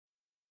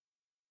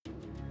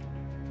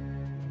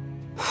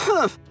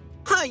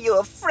Are you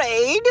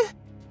afraid?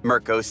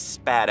 Mirko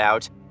spat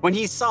out when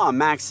he saw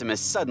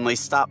Maximus suddenly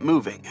stop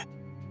moving.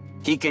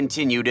 He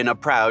continued in a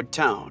proud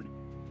tone.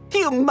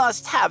 You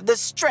must have the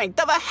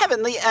strength of a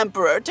heavenly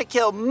emperor to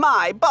kill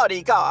my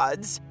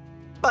bodyguards.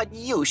 But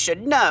you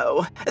should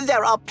know,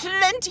 there are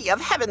plenty of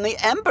heavenly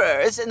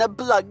emperors in the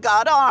Blood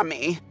God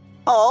army.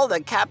 All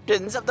the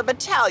captains of the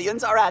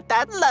battalions are at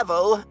that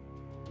level.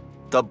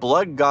 The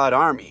Blood God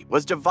army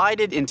was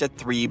divided into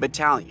 3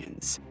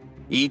 battalions.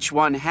 Each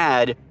one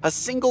had a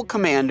single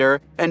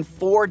commander and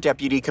 4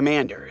 deputy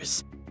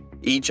commanders.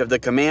 Each of the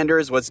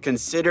commanders was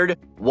considered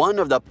one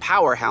of the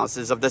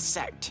powerhouses of the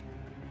sect.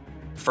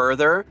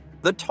 Further,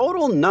 the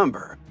total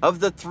number of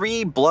the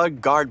 3 Blood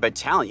Guard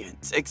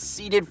battalions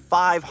exceeded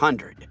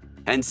 500,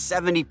 and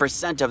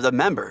 70% of the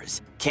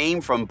members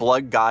came from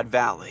Blood God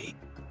Valley.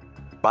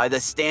 By the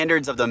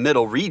standards of the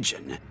Middle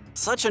Region,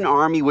 such an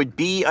army would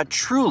be a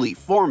truly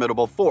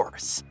formidable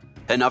force,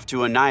 enough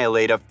to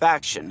annihilate a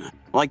faction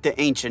like the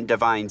ancient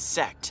divine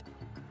sect.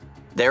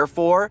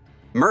 Therefore,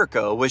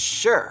 Mirko was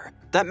sure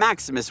that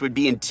Maximus would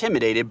be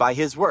intimidated by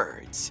his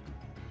words.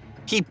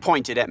 He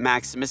pointed at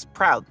Maximus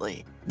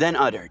proudly, then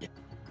uttered,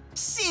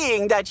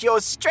 Seeing that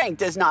your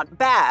strength is not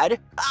bad,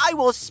 I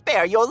will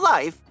spare your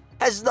life,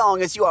 as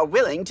long as you are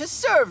willing to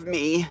serve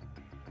me.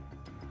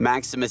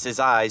 Maximus's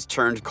eyes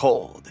turned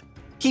cold.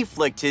 He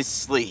flicked his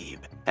sleeve,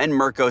 and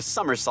Mirko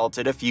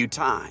somersaulted a few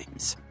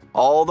times,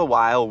 all the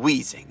while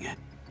wheezing.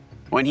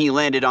 When he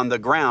landed on the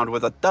ground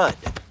with a thud,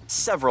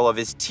 several of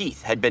his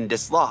teeth had been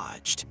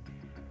dislodged.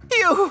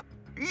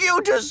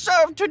 You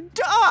deserve to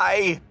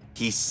die,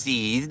 he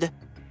seethed.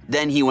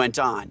 Then he went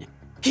on,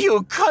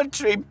 You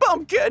country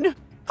bumpkin!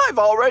 I've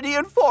already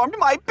informed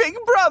my big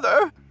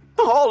brother.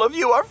 All of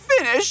you are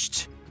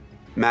finished.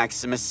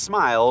 Maximus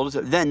smiled,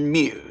 then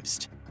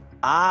mused.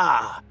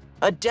 Ah,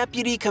 a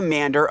deputy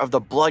commander of the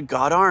Blood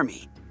God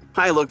army.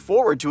 I look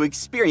forward to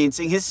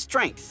experiencing his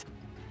strength.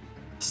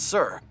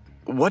 Sir,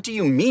 what do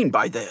you mean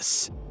by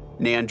this?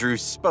 Nandrew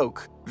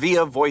spoke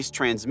via voice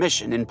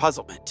transmission in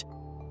puzzlement.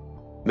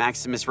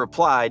 Maximus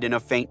replied in a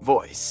faint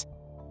voice.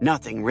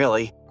 Nothing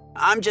really.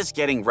 I'm just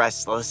getting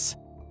restless.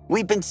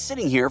 We've been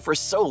sitting here for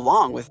so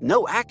long with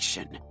no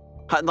action.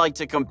 I'd like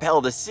to compel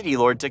the City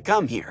Lord to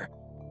come here.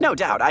 No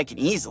doubt I can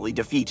easily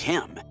defeat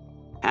him.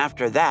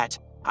 After that,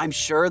 I'm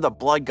sure the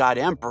Blood God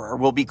Emperor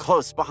will be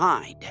close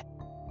behind.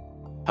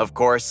 Of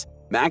course,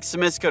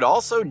 Maximus could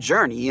also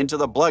journey into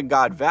the Blood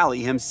God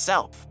Valley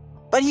himself,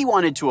 but he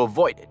wanted to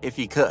avoid it if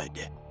he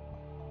could.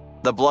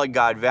 The Blood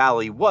God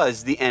Valley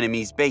was the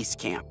enemy's base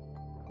camp.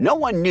 No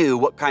one knew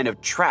what kind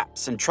of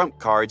traps and trump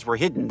cards were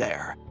hidden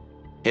there.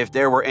 If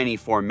there were any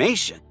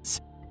formations,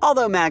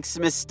 although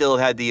Maximus still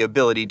had the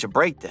ability to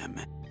break them,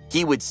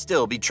 he would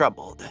still be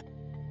troubled.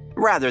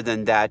 Rather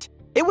than that,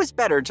 it was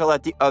better to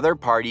let the other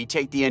party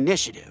take the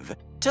initiative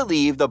to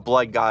leave the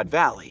Blood God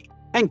Valley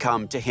and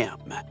come to him.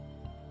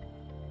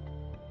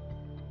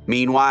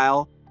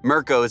 Meanwhile,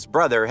 Mirko's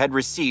brother had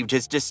received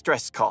his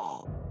distress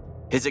call.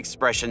 His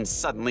expression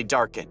suddenly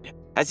darkened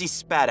as he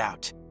spat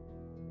out,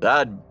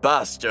 That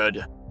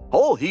bastard!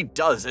 All he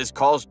does is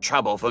cause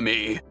trouble for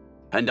me.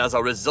 And as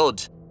a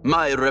result,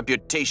 my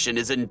reputation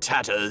is in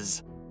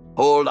tatters.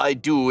 All I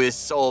do is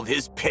solve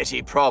his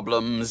petty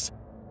problems.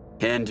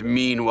 And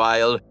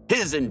meanwhile,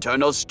 his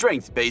internal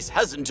strength base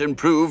hasn't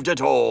improved at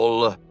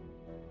all.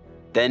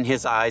 Then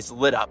his eyes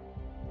lit up.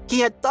 He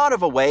had thought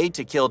of a way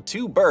to kill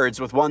 2 birds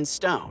with 1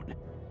 stone.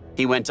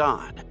 He went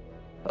on,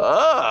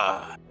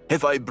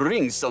 if I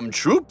bring some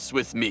troops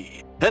with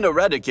me and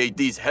eradicate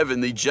these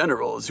heavenly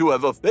generals who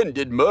have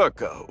offended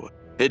Mirko,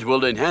 it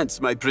will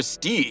enhance my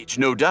prestige,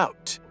 no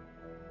doubt.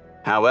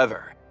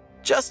 However,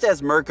 just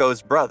as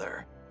Mirko's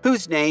brother,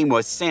 whose name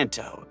was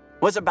Santo,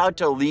 was about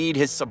to lead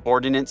his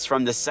subordinates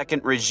from the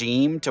Second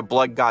Regime to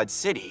Blood God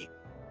City,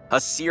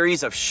 a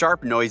series of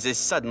sharp noises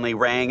suddenly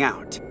rang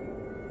out.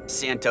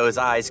 Santo's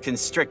eyes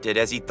constricted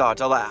as he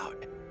thought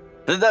aloud.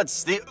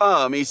 That's the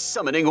army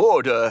summoning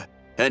order,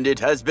 and it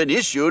has been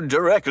issued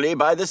directly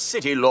by the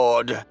City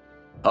Lord.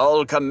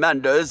 All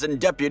commanders and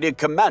deputy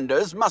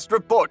commanders must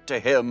report to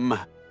him.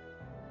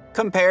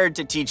 Compared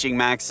to teaching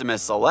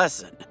Maximus a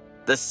lesson,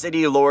 the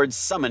City Lord's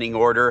summoning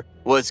order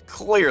was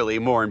clearly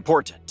more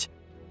important.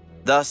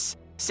 Thus,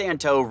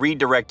 Santo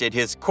redirected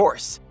his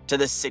course to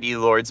the City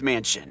Lord's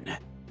mansion.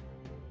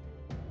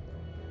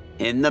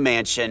 In the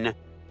mansion,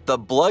 the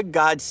Blood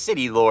God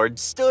City Lord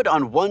stood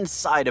on one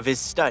side of his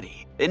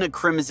study in a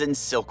crimson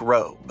silk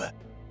robe.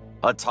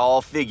 A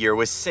tall figure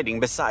was sitting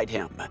beside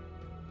him.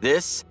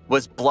 This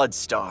was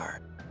Bloodstar,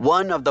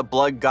 one of the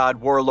Blood God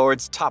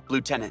Warlord's top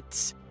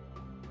lieutenants.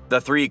 The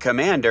 3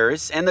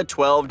 commanders and the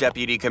 12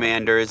 deputy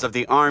commanders of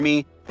the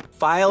army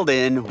filed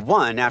in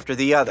one after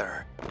the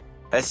other.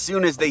 As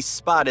soon as they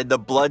spotted the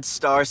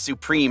Bloodstar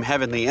Supreme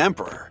Heavenly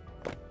Emperor,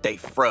 they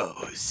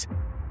froze.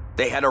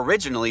 They had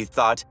originally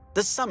thought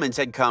the summons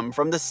had come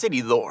from the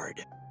City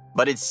Lord,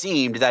 but it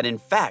seemed that in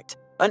fact,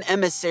 an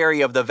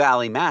emissary of the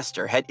Valley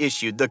Master had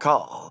issued the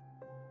call.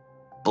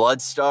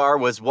 Bloodstar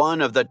was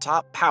one of the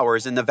top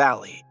powers in the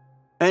valley,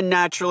 and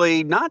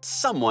naturally not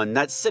someone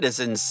that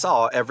citizens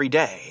saw every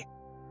day.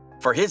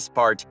 For his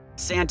part,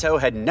 Santo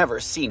had never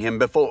seen him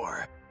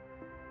before.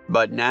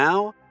 But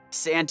now,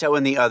 Santo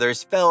and the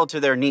others fell to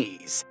their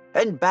knees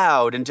and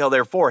bowed until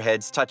their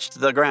foreheads touched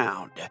the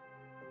ground.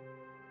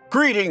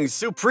 "Greetings,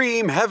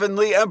 Supreme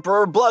Heavenly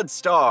Emperor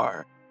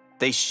Bloodstar!"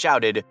 they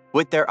shouted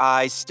with their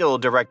eyes still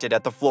directed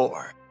at the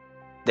floor.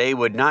 They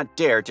would not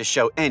dare to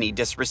show any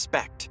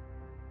disrespect.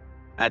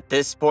 At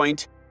this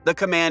point, the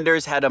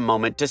commanders had a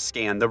moment to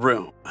scan the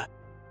room.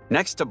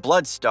 Next to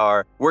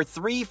Bloodstar were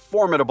 3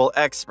 formidable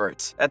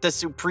experts at the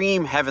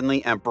Supreme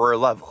Heavenly Emperor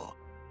level.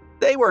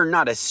 They were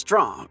not as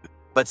strong,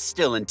 but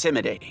still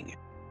intimidating.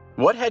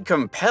 What had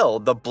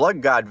compelled the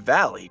Blood God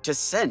Valley to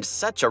send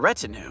such a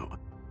retinue?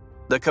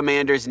 The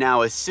commanders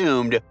now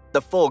assumed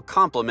the full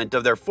complement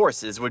of their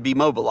forces would be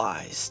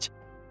mobilized.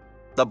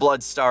 The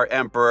Bloodstar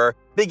Emperor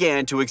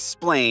began to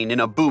explain in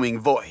a booming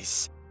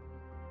voice.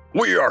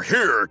 "We are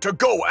here to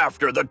go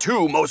after the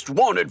 2 most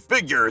wanted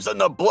figures in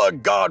the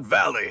Blood God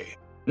Valley,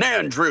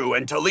 Nandrew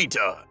and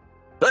Talita.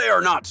 They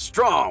are not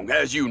strong,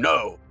 as you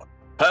know.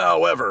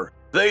 However,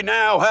 they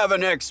now have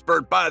an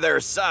expert by their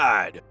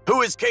side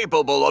who is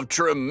capable of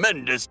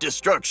tremendous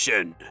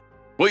destruction.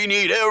 We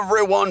need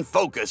everyone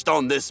focused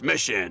on this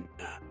mission."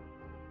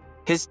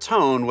 His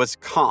tone was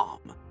calm,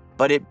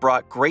 but it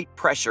brought great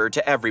pressure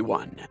to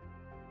everyone.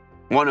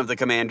 One of the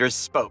commanders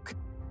spoke.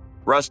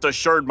 "Rest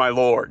assured, my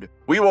lord,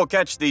 we will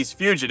catch these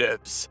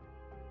fugitives."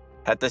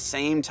 At the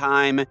same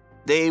time,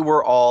 they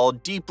were all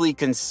deeply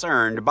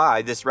concerned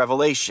by this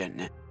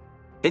revelation.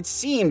 It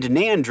seemed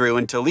Nandrew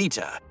and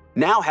Talita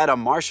now had a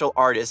martial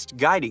artist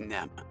guiding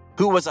them,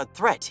 who was a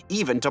threat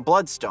even to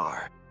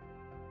Bloodstar.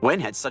 When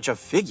had such a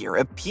figure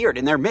appeared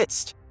in their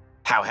midst?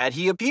 How had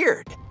he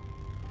appeared?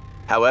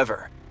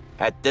 However,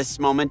 at this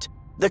moment,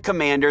 the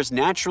commanders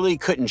naturally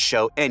couldn't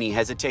show any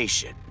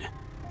hesitation.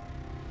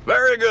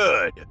 "Very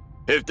good.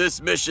 If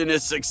this mission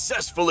is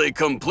successfully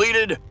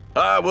completed,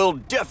 I will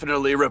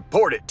definitely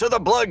report it to the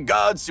Blood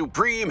God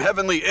Supreme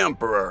Heavenly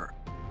Emperor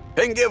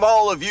and give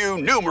all of you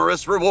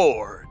numerous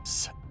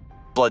rewards,"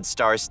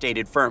 Bloodstar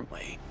stated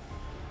firmly.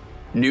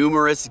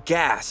 Numerous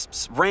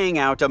gasps rang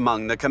out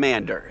among the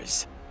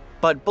commanders,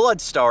 but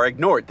Bloodstar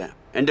ignored them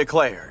and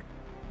declared,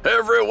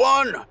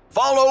 "Everyone,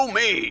 follow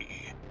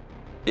me!"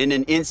 In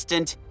an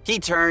instant, he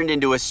turned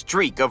into a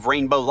streak of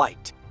rainbow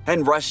light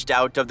and rushed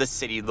out of the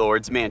City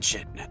Lord's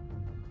mansion.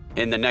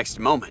 In the next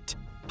moment,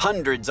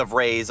 hundreds of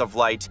rays of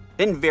light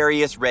in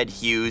various red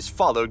hues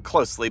followed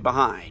closely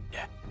behind.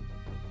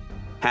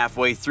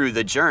 Halfway through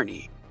the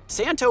journey,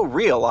 Santo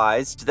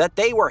realized that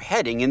they were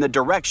heading in the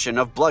direction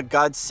of Blood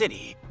God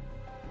City.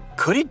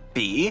 Could it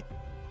be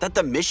that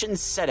the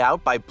missions set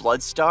out by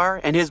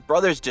Bloodstar and his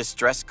brother's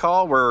distress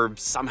call were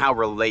somehow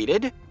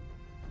related?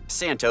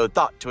 Santo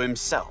thought to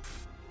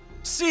himself.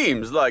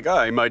 "Seems like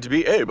I might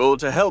be able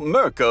to help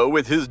Mirko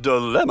with his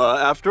dilemma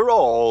after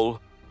all."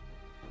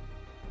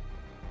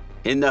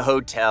 In the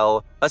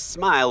hotel, a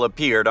smile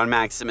appeared on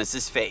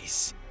Maximus's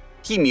face.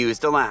 He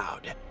mused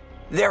aloud.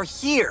 "They're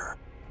here,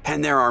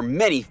 and there are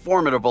many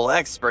formidable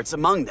experts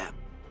among them.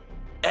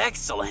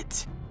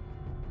 Excellent."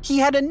 He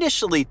had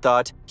initially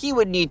thought he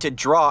would need to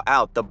draw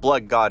out the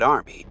Blood God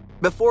army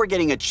before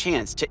getting a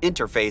chance to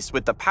interface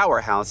with the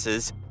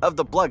powerhouses of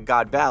the Blood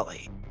God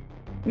Valley.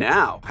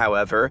 Now,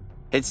 however,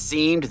 it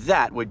seemed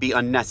that would be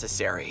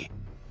unnecessary.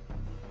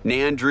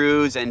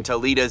 Nandrew's and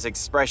Talita's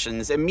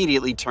expressions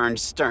immediately turned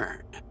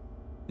stern.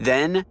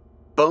 Then,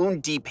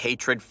 bone-deep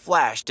hatred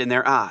flashed in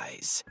their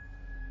eyes.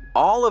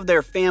 All of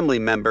their family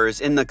members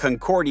in the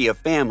Concordia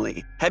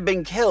family had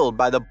been killed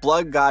by the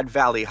Blood God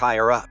Valley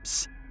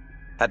higher-ups.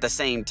 At the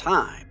same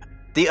time,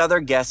 the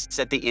other guests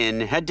at the inn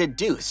had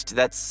deduced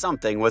that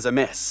something was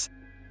amiss.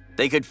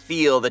 They could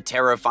feel the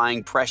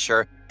terrifying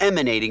pressure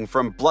emanating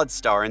from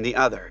Bloodstar and the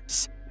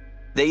others.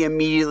 They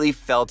immediately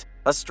felt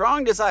a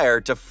strong desire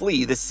to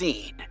flee the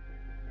scene.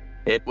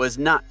 It was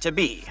not to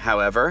be,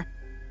 however.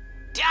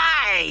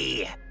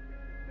 "Die!"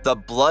 The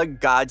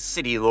Blood God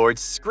City Lord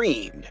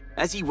screamed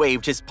as he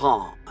waved his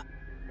palm.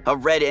 A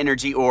red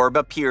energy orb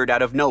appeared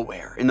out of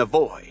nowhere in the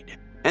void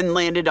and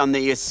landed on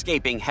the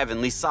escaping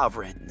heavenly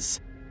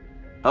sovereigns.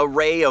 A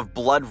ray of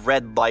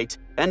blood-red light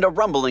and a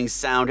rumbling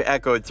sound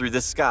echoed through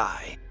the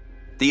sky.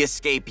 The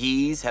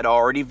escapees had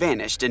already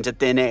vanished into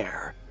thin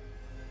air.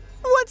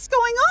 "What's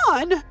going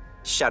on?"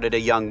 shouted a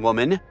young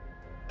woman.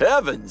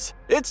 "Heavens,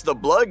 it's the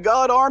Blood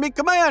God Army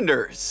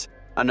commanders,"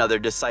 another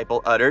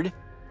disciple uttered.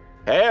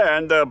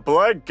 "And the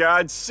Blood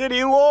God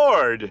City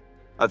Lord,"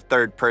 a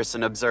third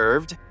person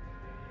observed.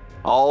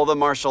 All the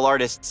martial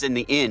artists in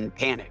the inn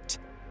panicked.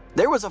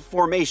 There was a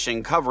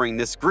formation covering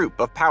this group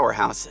of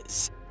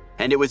powerhouses,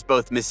 and it was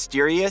both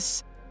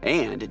mysterious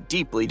and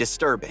deeply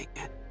disturbing.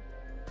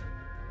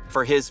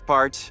 For his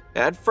part,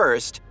 at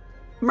first,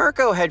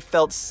 Mirko had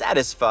felt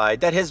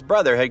satisfied that his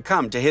brother had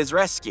come to his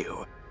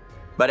rescue.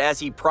 But as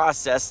he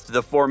processed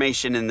the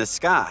formation in the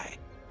sky,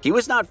 he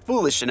was not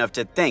foolish enough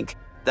to think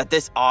that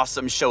this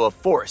awesome show of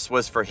force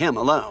was for him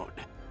alone.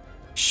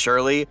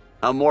 Surely,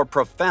 a more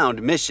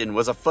profound mission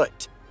was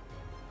afoot.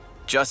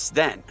 Just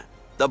then,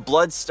 the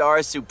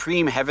Bloodstar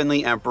Supreme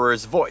Heavenly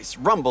Emperor's voice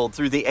rumbled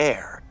through the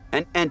air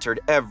and entered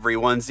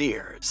everyone's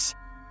ears.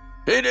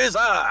 "It is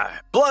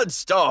I,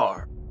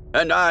 Bloodstar,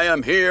 and I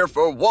am here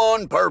for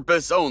one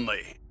purpose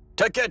only,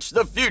 to catch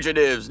the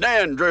fugitives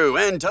Nandru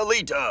and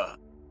Talita.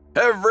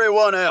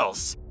 Everyone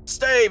else,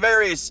 stay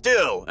very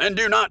still and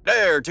do not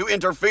dare to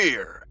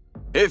interfere.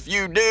 If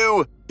you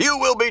do, you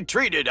will be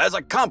treated as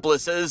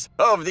accomplices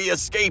of the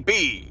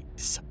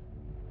escapees."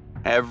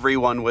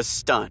 Everyone was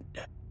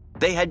stunned.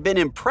 They had been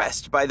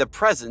impressed by the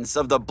presence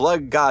of the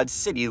Blood God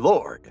City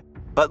Lord,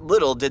 but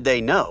little did they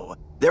know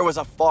there was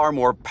a far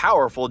more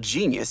powerful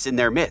genius in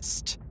their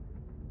midst.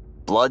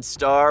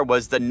 Bloodstar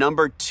was the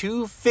number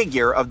 2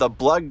 figure of the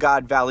Blood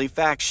God Valley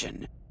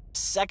faction,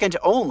 second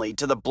only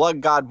to the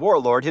Blood God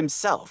Warlord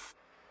himself.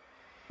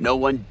 No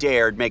one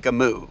dared make a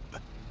move,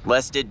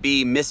 lest it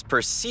be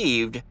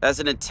misperceived as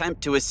an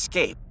attempt to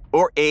escape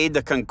or aid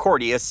the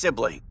Concordia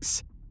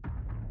siblings.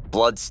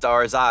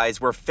 Bloodstar's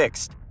eyes were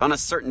fixed on a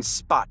certain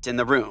spot in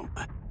the room.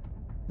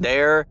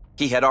 There,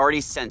 he had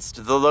already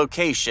sensed the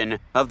location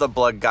of the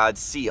Blood God's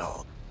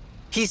seal.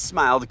 He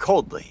smiled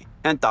coldly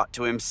and thought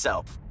to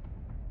himself,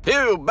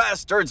 "You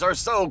bastards are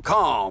so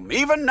calm,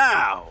 even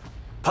now.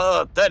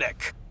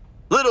 Pathetic.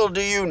 Little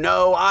do you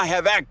know I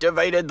have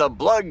activated the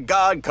Blood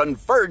God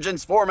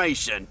Convergence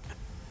Formation.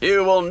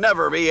 You will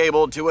never be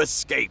able to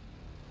escape."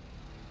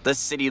 The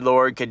City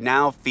Lord could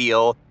now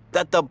feel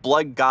that the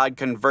Blood God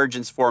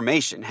Convergence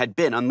Formation had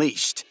been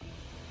unleashed.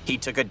 He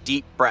took a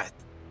deep breath,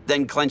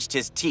 then clenched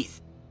his teeth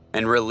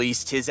and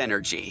released his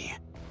energy.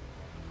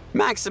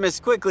 Maximus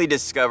quickly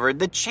discovered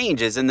the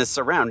changes in the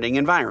surrounding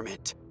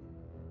environment.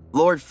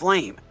 "Lord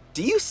Flame,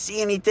 do you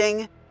see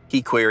anything?"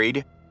 he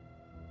queried.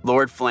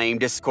 Lord Flame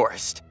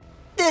discoursed.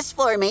 "This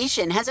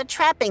formation has a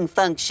trapping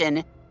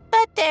function,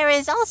 but there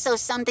is also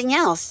something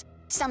else,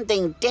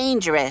 something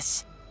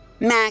dangerous.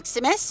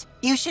 Maximus,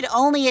 you should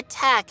only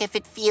attack if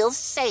it feels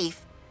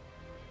safe."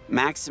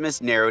 Maximus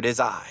narrowed his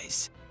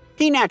eyes.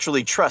 He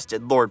naturally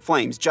trusted Lord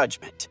Flame's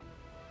judgment.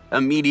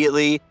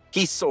 Immediately,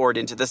 he soared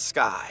into the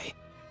sky.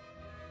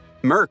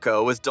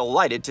 Mirko was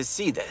delighted to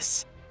see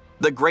this.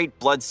 The great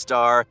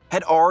Bloodstar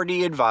had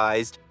already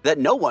advised that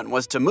no one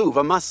was to move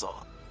a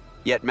muscle.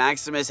 Yet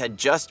Maximus had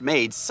just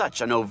made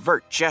such an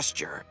overt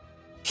gesture.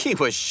 He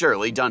was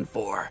surely done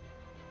for.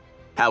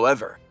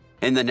 However,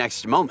 in the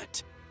next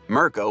moment,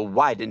 Mirko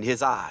widened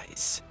his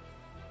eyes.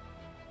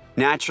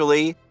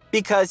 Naturally,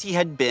 because he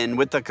had been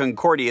with the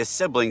Concordia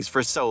siblings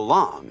for so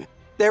long,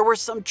 there were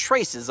some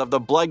traces of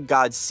the Blood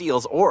God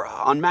Seal's aura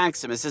on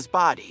Maximus's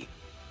body.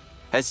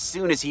 As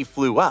soon as he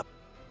flew up,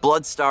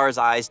 Bloodstar's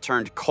eyes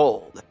turned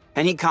cold,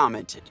 and he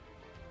commented,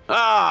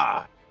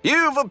 "Ah,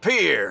 you've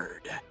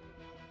appeared."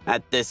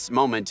 At this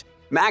moment,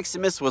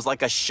 Maximus was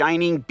like a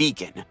shining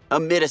beacon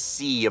amid a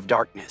sea of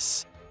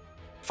darkness.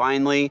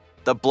 Finally,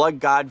 the Blood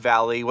God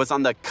Valley was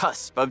on the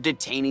cusp of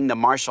detaining the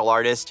martial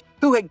artist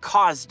who had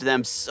caused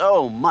them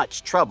so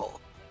much trouble.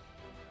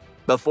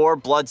 Before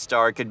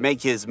Bloodstar could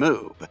make his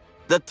move,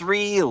 the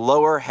 3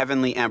 lower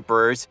heavenly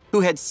emperors who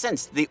had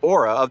sensed the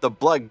aura of the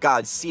Blood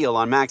God seal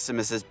on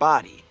Maximus's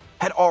body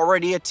had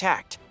already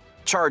attacked,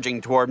 charging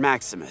toward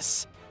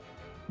Maximus.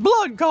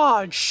 "Blood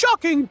God,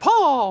 shocking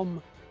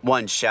palm!"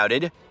 one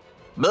shouted.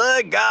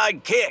 "Blood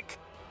God kick!"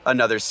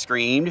 another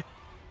screamed.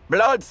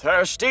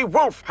 "Bloodthirsty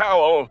wolf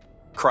howl!"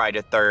 cried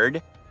a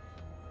third.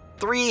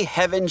 3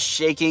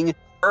 heaven-shaking,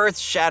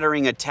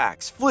 earth-shattering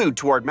attacks flew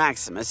toward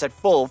Maximus at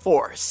full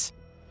force.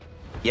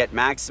 Yet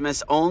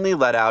Maximus only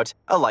let out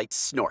a light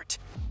snort.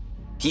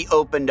 He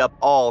opened up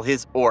all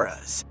his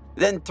auras,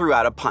 then threw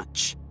out a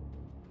punch.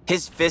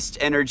 His fist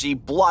energy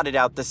blotted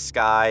out the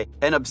sky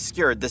and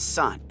obscured the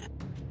sun,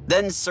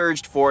 then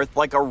surged forth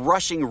like a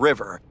rushing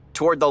river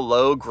toward the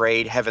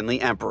low-grade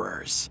heavenly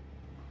emperors.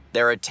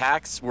 Their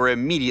attacks were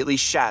immediately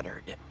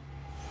shattered.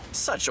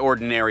 Such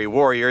ordinary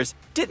warriors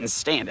didn't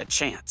stand a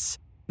chance,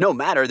 no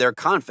matter their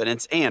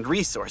confidence and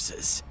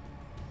resources.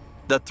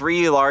 The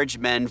 3 large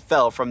men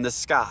fell from the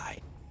sky,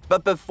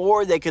 but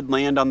before they could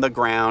land on the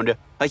ground,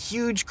 a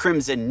huge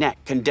crimson net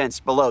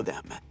condensed below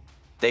them.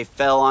 They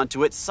fell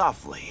onto it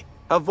softly,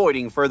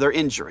 avoiding further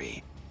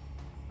injury.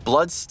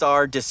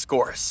 Bloodstar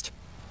discoursed.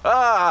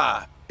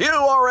 "Ah, you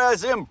are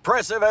as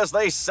impressive as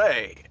they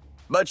say,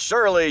 but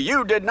surely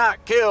you did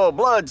not kill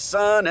Blood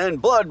Sun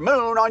and Blood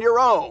Moon on your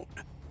own.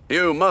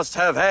 You must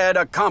have had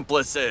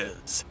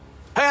accomplices.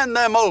 Hand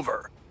them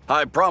over.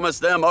 I promise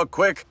them a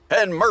quick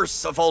and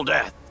merciful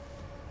death."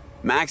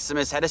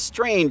 Maximus had a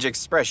strange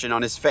expression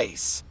on his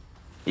face.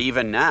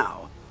 Even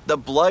now, the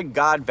Blood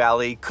God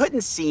Valley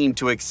couldn't seem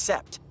to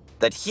accept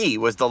that he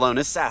was the lone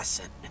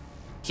assassin.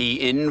 He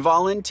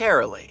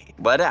involuntarily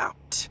let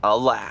out a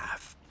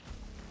laugh.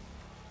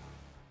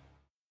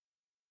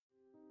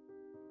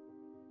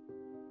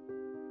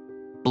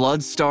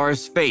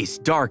 Bloodstar's face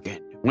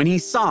darkened when he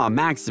saw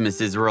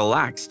Maximus's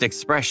relaxed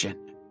expression.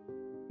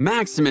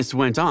 Maximus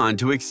went on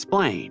to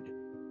explain,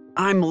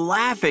 "I'm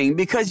laughing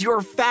because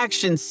your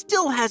faction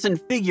still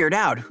hasn't figured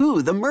out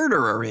who the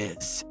murderer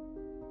is."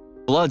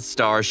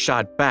 Bloodstar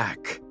shot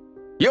back.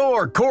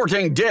 "You're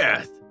courting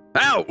death.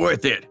 Out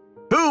with it.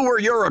 Who were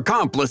your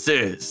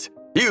accomplices?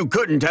 You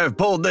couldn't have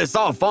pulled this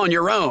off on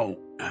your own.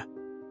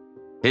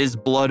 His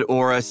blood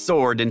aura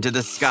soared into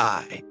the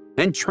sky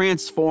and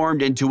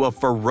transformed into a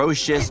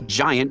ferocious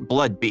giant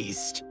blood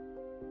beast.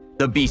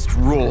 The beast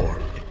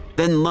roared,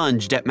 then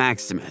lunged at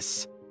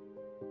Maximus.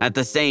 At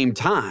the same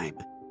time,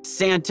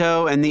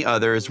 Santo and the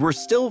others were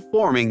still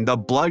forming the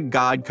Blood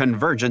God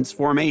Convergence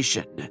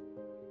formation.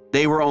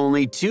 They were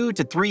only 2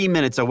 to 3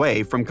 minutes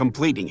away from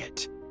completing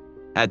it.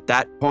 At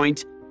that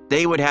point,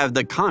 they would have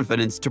the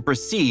confidence to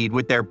proceed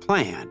with their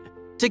plan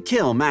to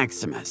kill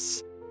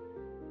Maximus.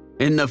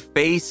 In the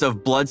face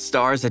of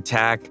Bloodstar's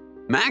attack,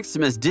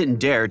 Maximus didn't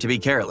dare to be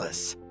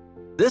careless.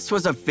 This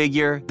was a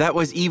figure that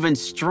was even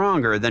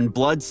stronger than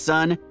Blood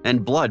Sun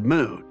and Blood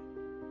Moon.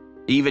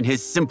 Even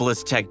his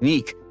simplest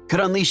technique could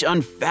unleash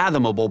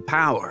unfathomable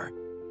power.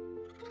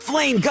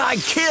 "Flame God,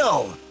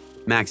 kill!"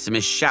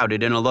 Maximus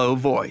shouted in a low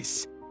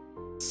voice.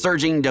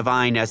 Surging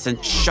divine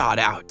essence shot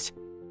out.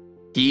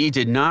 He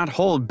did not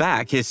hold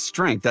back his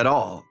strength at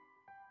all.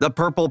 The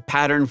purple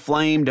pattern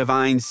flame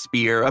divine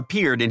spear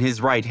appeared in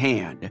his right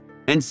hand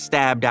and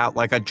stabbed out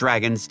like a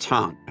dragon's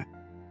tongue.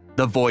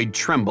 The void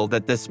trembled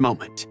at this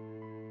moment.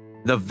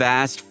 The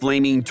vast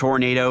flaming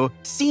tornado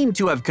seemed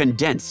to have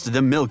condensed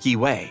the Milky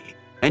Way,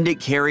 and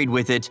it carried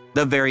with it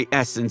the very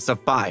essence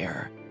of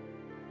fire.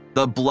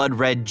 The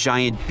blood-red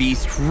giant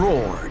beast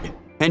roared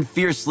and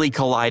fiercely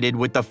collided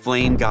with the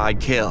flame god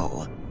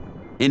kill.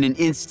 In an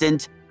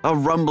instant, a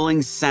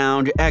rumbling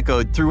sound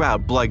echoed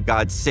throughout Blood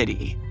God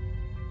City.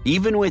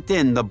 Even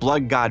within the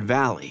Blood God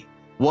Valley,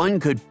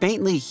 one could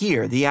faintly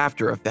hear the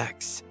after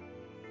effects.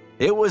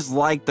 It was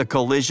like the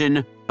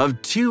collision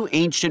of two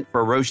ancient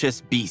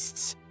ferocious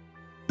beasts.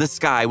 The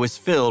sky was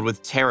filled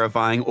with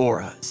terrifying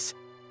auras.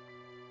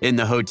 In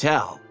the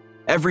hotel,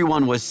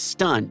 everyone was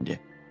stunned,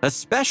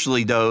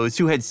 especially those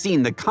who had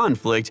seen the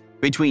conflict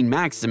between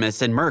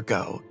Maximus and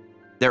Mirko.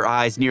 Their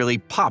eyes nearly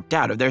popped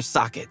out of their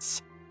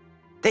sockets.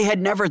 They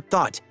had never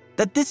thought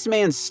that this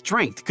man's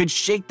strength could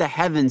shake the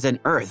heavens and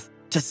earth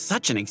to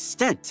such an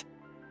extent.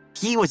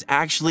 He was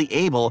actually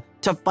able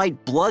to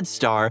fight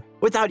Bloodstar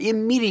without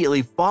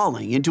immediately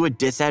falling into a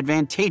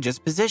disadvantageous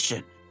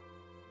position.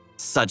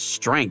 Such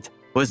strength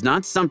was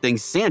not something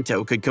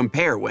Santo could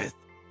compare with.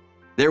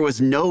 There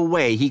was no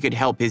way he could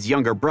help his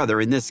younger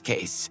brother in this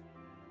case.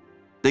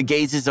 The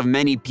gazes of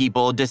many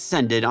people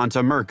descended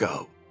onto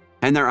Mirko,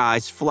 and their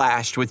eyes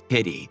flashed with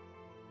pity.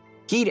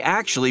 He'd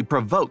actually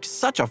provoked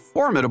such a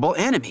formidable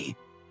enemy.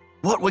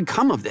 What would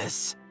come of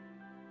this?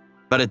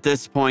 But at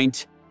this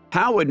point,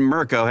 how would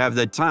Mirko have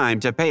the time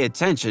to pay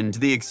attention to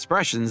the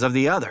expressions of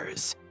the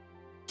others?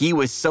 He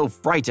was so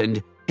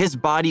frightened, his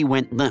body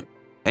went limp,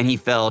 and he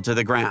fell to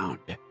the ground.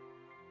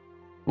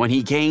 When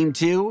he came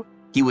to,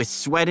 he was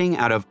sweating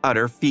out of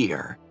utter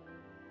fear.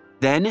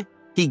 Then,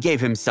 he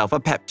gave himself a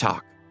pep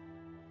talk.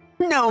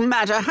 No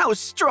matter how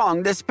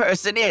strong this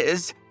person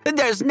is,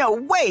 there's no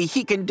way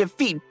he can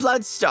defeat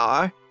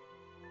Bloodstar.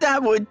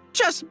 That would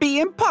just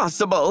be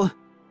impossible.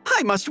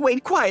 I must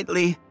wait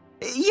quietly.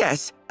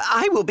 Yes,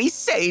 I will be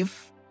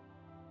safe.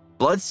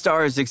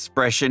 Bloodstar's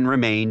expression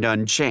remained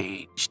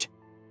unchanged.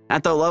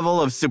 At the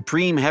level of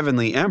Supreme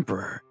Heavenly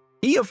Emperor,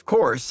 he of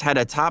course had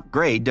a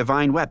top-grade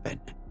divine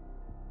weapon.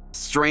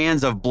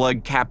 Strands of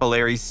blood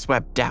capillaries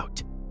swept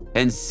out,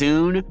 and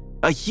soon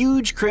a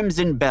huge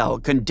crimson bell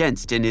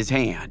condensed in his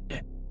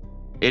hand.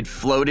 It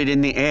floated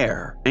in the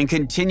air and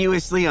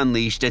continuously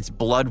unleashed its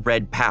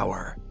blood-red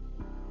power.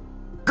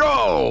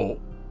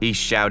 Go! He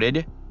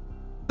shouted.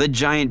 The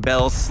giant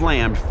bell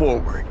slammed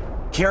forward,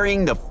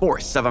 carrying the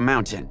force of a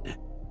mountain.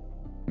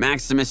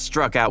 Maximus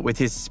struck out with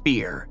his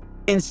spear,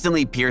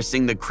 instantly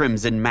piercing the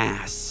crimson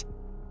mass.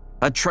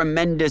 A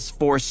tremendous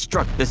force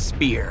struck the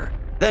spear,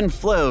 then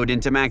flowed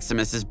into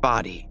Maximus's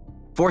body,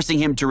 forcing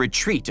him to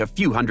retreat a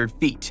few hundred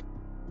feet.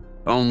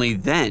 Only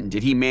then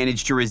did he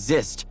manage to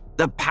resist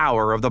the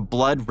power of the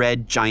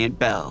blood-red giant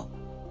bell.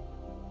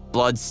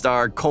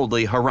 Bloodstar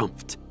coldly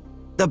harumphed.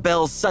 The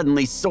bell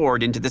suddenly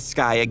soared into the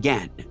sky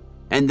again,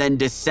 and then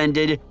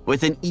descended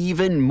with an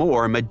even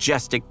more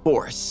majestic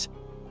force.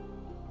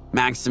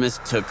 Maximus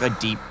took a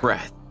deep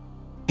breath.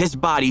 His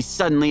body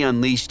suddenly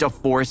unleashed a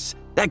force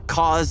that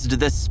caused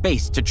the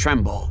space to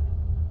tremble.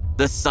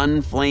 The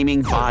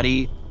sun-flaming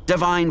body,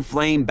 divine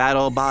flame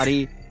battle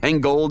body,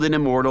 and golden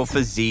immortal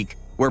physique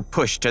were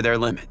pushed to their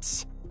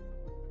limits.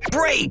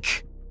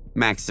 "Break!"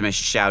 Maximus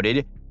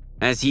shouted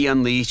as he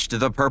unleashed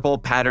the purple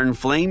pattern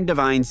flame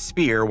divine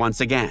spear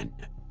once again.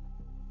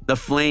 The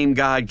flame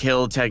god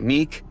kill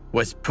technique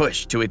was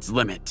pushed to its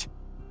limit.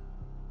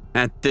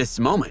 At this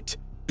moment,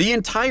 the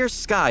entire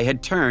sky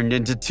had turned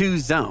into two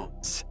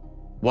zones.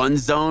 One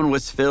zone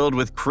was filled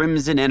with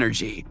crimson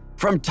energy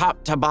from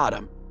top to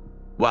bottom,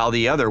 while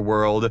the other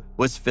world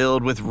was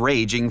filled with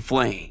raging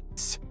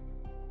flames.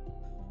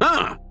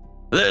 Huh!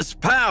 This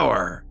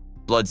power!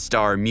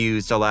 Bloodstar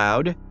mused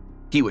aloud.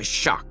 He was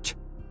shocked.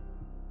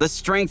 The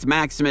strength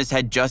Maximus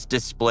had just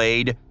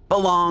displayed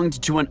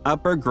belonged to an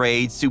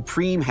upper-grade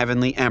Supreme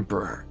Heavenly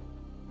Emperor,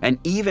 and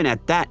even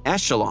at that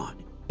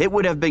echelon, it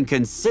would have been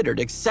considered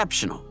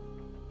exceptional.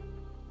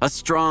 A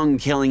strong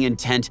killing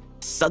intent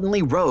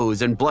suddenly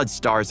rose in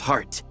Bloodstar's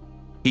heart.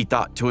 He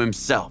thought to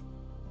himself,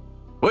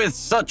 "With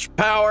such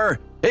power,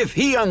 if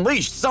he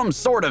unleashed some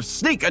sort of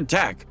sneak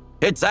attack,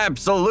 it's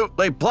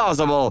absolutely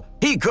plausible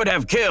he could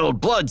have killed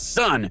Blood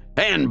Sun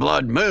and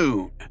Blood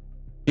Moon.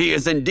 He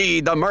is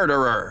indeed the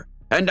murderer,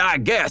 and I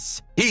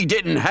guess he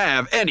didn't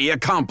have any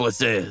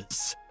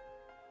accomplices."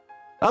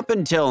 Up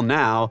until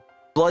now,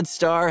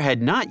 Bloodstar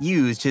had not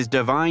used his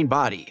divine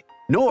body,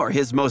 nor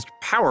his most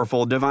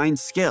powerful divine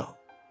skill.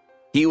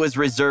 He was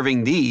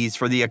reserving these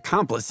for the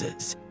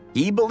accomplices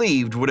he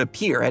believed would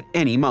appear at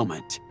any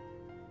moment.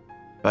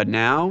 But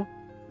now,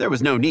 there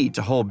was no need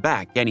to hold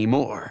back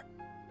anymore.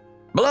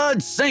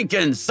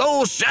 "Blood-sinking,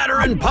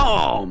 soul-shattering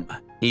palm!"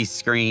 he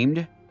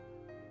screamed.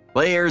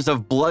 Layers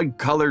of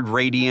blood-colored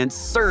radiance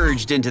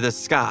surged into the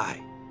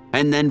sky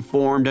and then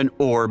formed an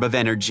orb of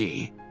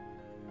energy.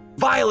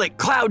 "Violet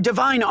Cloud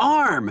Divine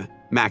Arm!"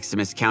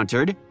 Maximus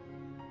countered.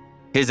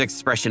 His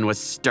expression was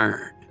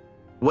stern.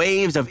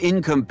 Waves of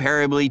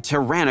incomparably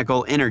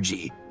tyrannical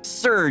energy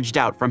surged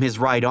out from his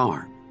right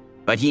arm,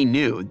 but he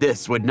knew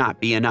this would not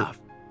be enough.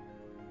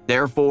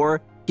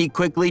 Therefore, he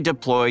quickly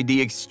deployed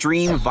the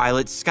Extreme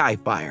Violet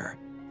Skyfire,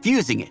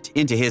 fusing it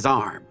into his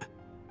arm.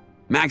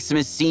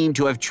 Maximus seemed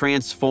to have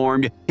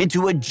transformed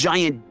into a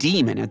giant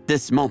demon at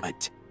this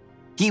moment.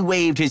 He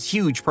waved his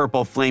huge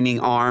purple flaming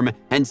arm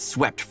and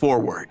swept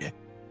forward.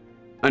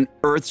 An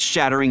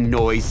earth-shattering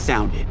noise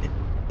sounded.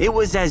 It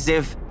was as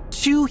if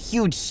two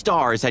huge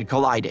stars had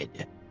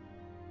collided.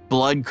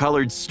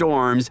 Blood-colored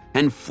storms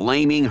and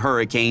flaming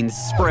hurricanes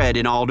spread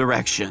in all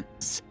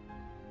directions.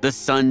 The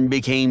sun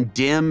became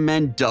dim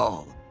and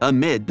dull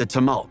amid the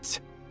tumult.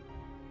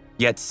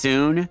 Yet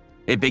soon,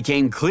 it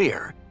became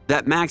clear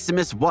that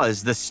Maximus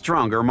was the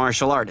stronger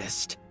martial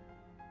artist.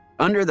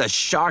 Under the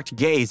shocked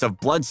gaze of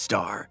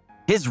Bloodstar,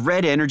 his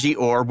red energy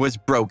orb was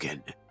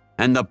broken,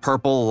 and the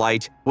purple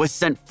light was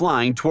sent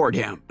flying toward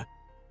him.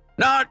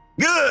 "Not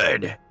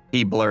good,"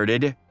 he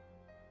blurted.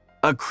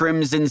 A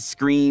crimson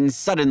screen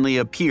suddenly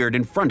appeared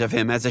in front of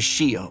him as a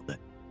shield.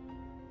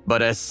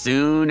 But as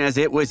soon as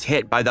it was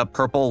hit by the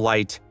purple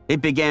light,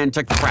 it began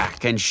to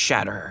crack and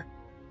shatter.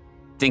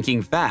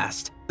 Thinking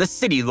fast, the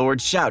city lord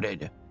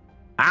shouted,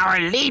 "Our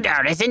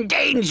leader is in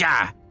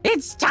danger!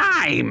 It's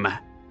time!"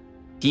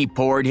 He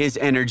poured his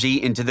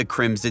energy into the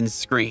crimson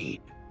screen.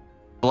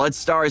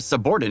 Bloodstar's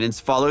subordinates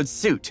followed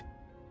suit.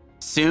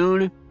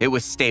 Soon, it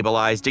was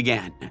stabilized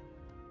again.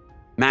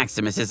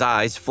 Maximus's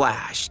eyes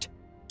flashed.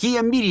 He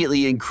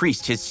immediately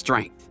increased his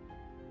strength.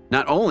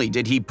 Not only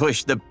did he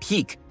push the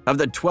peak of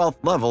the 12th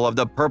level of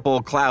the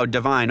Purple Cloud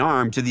Divine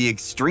Arm to the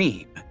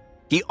extreme,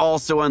 he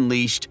also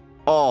unleashed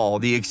all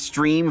the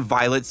Extreme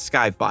Violet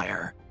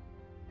Skyfire.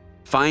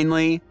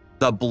 Finally,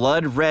 the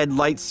blood-red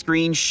light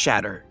screen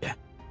shattered.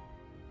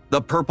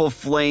 The purple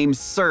flame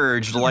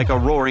surged like a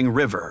roaring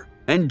river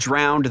and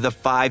drowned the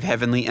 5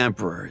 heavenly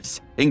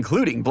emperors,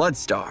 including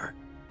Bloodstar.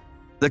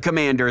 The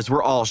commanders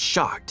were all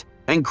shocked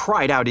and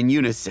cried out in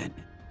unison.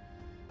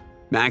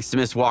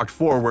 Maximus walked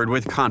forward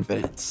with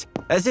confidence,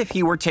 as if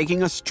he were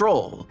taking a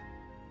stroll.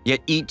 Yet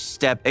each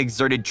step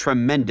exerted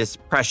tremendous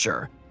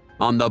pressure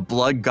on the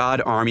Blood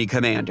God Army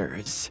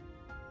commanders.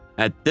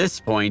 At this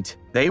point,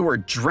 they were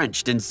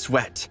drenched in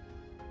sweat.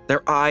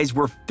 Their eyes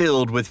were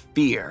filled with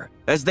fear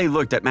as they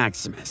looked at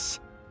Maximus.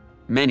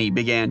 Many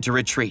began to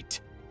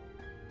retreat.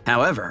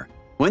 However,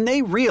 when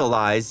they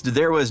realized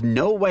there was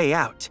no way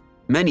out,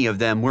 many of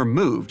them were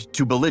moved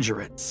to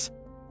belligerence.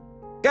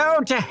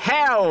 "Go to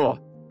hell!"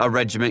 a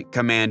regiment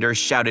commander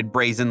shouted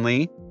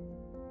brazenly.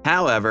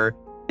 However,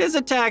 his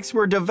attacks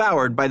were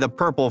devoured by the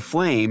purple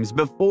flames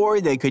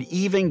before they could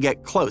even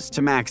get close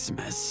to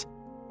Maximus.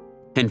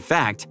 In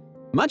fact,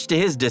 much to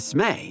his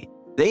dismay,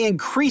 they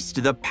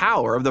increased the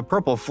power of the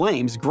purple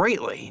flames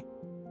greatly.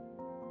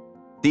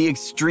 The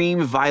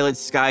Extreme Violet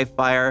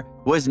Skyfire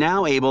was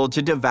now able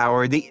to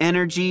devour the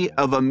energy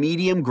of a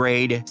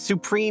medium-grade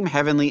Supreme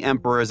Heavenly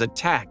Emperor's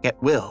attack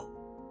at will.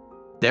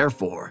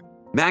 Therefore,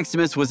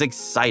 Maximus was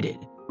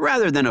excited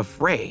rather than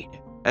afraid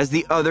as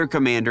the other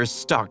commanders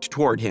stalked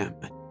toward him.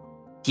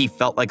 He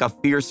felt like a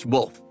fierce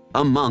wolf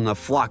among a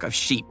flock of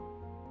sheep.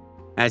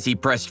 As he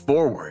pressed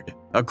forward,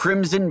 a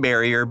crimson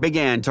barrier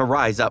began to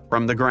rise up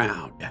from the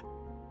ground.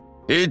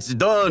 "It's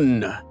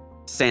done!"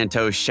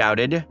 Santos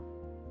shouted.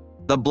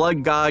 The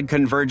Blood God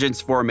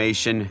Convergence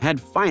Formation had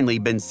finally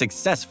been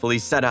successfully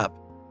set up.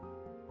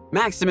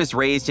 Maximus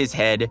raised his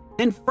head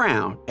and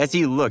frowned as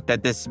he looked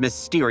at this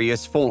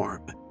mysterious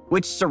form,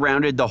 which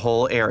surrounded the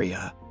whole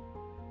area.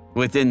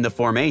 Within the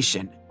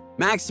formation,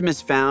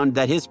 Maximus found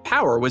that his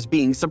power was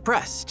being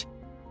suppressed.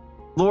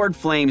 Lord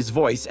Flame's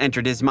voice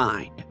entered his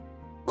mind.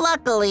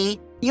 "Luckily,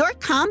 your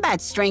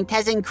combat strength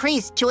has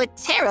increased to a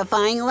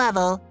terrifying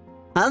level.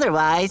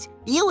 Otherwise,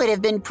 you would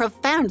have been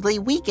profoundly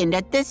weakened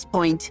at this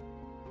point.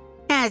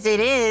 As it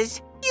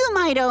is, you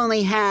might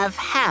only have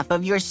half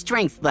of your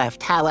strength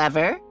left,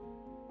 however."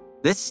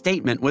 This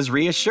statement was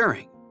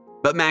reassuring,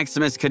 but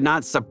Maximus could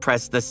not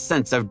suppress the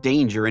sense of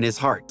danger in his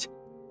heart.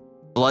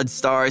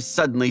 Bloodstar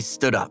suddenly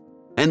stood up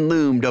and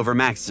loomed over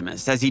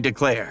Maximus as he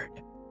declared,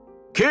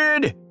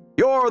 Kid,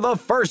 you're the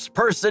first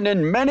person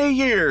in many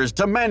years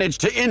to manage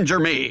to injure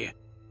me.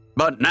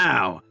 But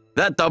now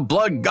that the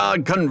Blood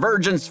God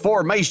Convergence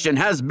formation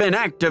has been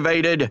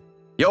activated,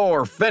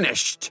 you're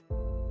finished."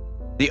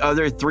 The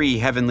other 3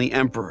 Heavenly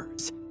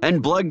Emperors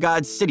and Blood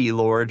God City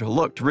Lord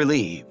looked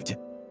relieved.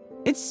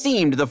 It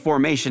seemed the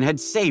formation had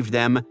saved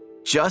them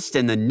just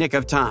in the nick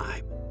of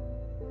time.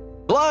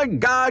 "Blood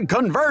God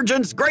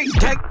Convergence, great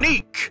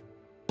technique!"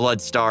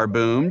 Bloodstar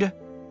boomed.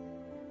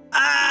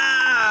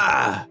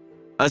 Ah!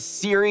 A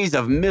series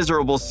of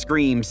miserable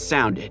screams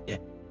sounded.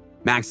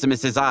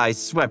 Maximus's eyes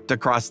swept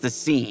across the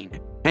scene,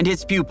 and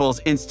his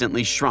pupils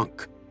instantly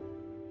shrunk.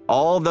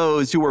 All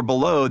those who were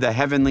below the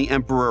Heavenly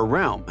Emperor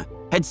realm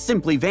had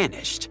simply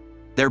vanished,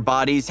 their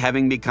bodies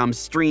having become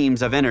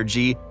streams of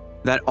energy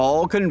that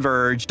all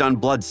converged on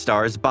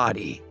Bloodstar's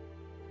body.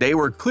 They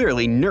were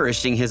clearly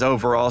nourishing his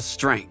overall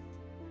strength.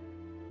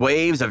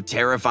 Waves of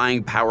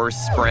terrifying power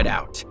spread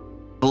out.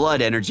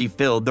 Blood energy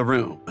filled the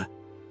room.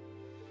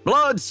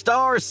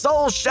 "Bloodstar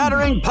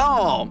soul-shattering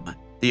palm!"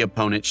 the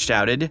opponent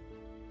shouted.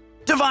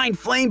 "Divine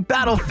Flame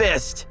Battle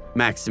Fist!"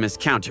 Maximus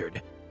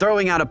countered,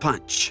 throwing out a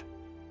punch.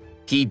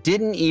 He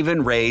didn't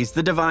even raise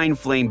the Divine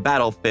Flame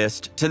Battle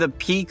Fist to the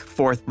peak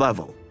 4th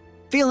level,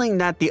 feeling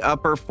that the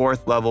upper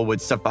 4th level would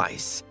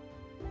suffice.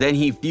 Then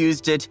he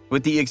fused it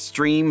with the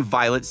Extreme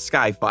Violet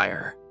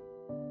Skyfire.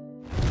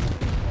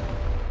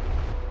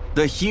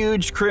 The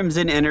huge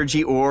crimson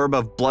energy orb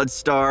of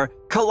Bloodstar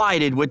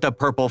collided with the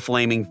purple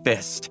flaming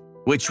fist,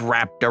 which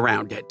wrapped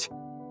around it.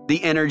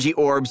 The energy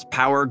orb's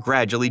power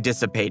gradually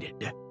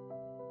dissipated.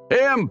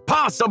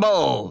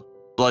 "Impossible!"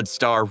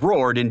 Bloodstar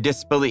roared in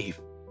disbelief.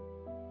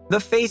 The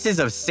faces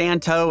of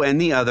Santo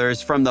and the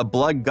others from the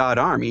Blood God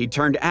army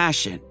turned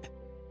ashen.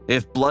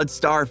 If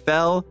Bloodstar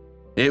fell,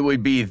 it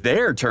would be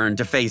their turn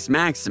to face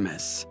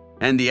Maximus,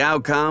 and the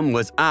outcome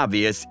was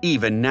obvious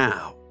even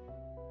now.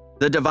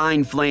 The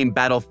Divine Flame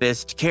Battle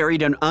Fist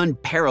carried an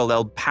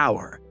unparalleled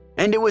power,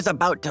 and it was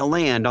about to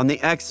land on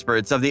the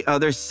experts of the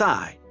other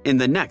side in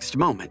the next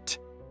moment.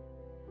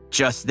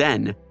 Just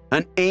then,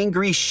 an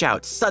angry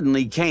shout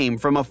suddenly came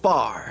from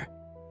afar.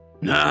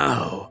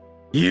 "Now,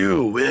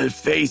 you will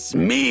face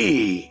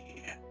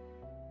me!"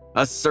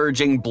 A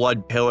surging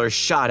blood pillar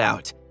shot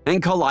out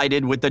and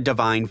collided with the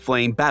Divine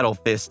Flame Battle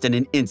Fist in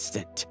an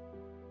instant.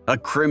 A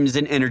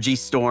crimson energy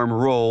storm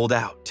rolled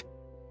out.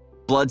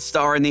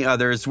 Bloodstar and the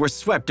others were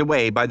swept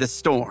away by the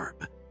storm,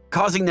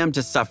 causing them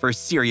to suffer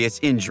serious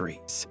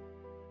injuries.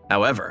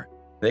 However,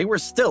 they were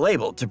still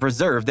able to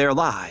preserve their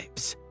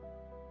lives.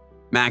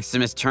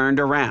 Maximus turned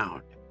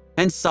around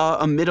and saw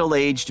a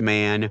middle-aged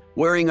man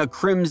wearing a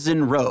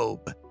crimson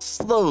robe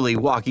slowly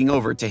walking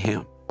over to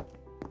him.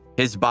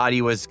 His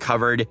body was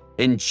covered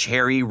in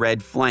cherry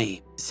red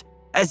flames,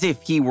 as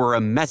if he were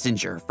a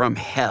messenger from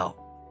hell.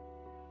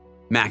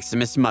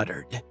 Maximus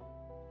muttered,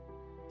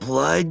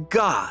 "Blood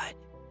God,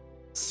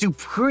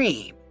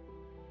 Supreme,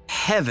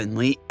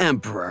 Heavenly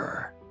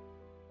Emperor."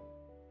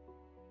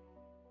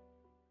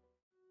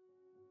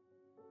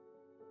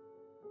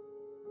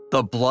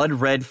 The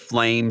blood-red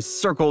flames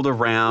circled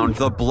around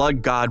the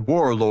Blood God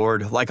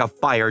Warlord like a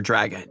fire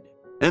dragon,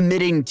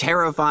 emitting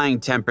terrifying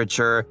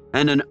temperature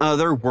and an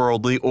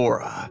otherworldly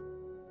aura.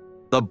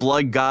 The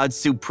Blood God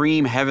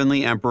Supreme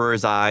Heavenly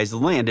Emperor's eyes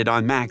landed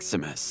on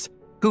Maximus,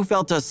 who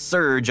felt a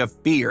surge of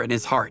fear in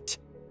his heart.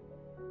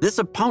 This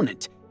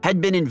opponent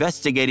had been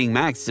investigating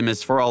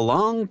Maximus for a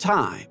long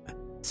time,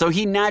 so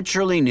he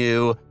naturally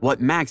knew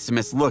what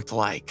Maximus looked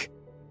like.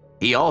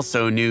 He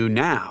also knew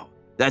now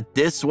that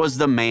this was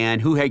the man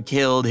who had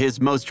killed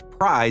his most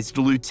prized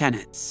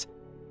lieutenants.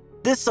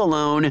 This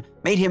alone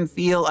made him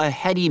feel a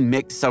heady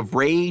mix of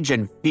rage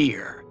and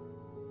fear.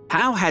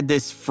 How had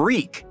this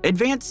freak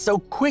advanced so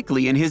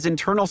quickly in his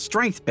internal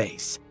strength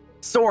base,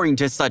 soaring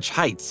to such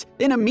heights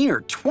in a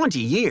mere 20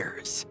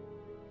 years?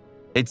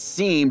 It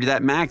seemed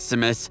that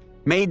Maximus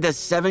made the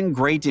 7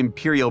 great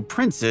imperial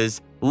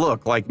princes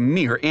look like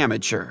mere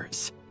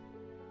amateurs.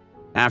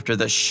 After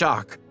the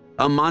shock,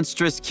 a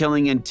monstrous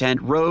killing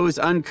intent rose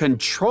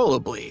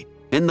uncontrollably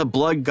in the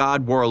Blood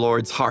God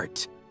Warlord's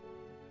heart.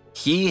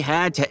 He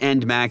had to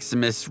end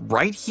Maximus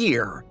right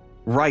here,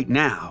 right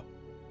now.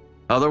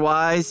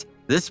 Otherwise,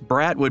 this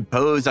brat would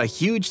pose a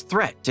huge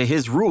threat to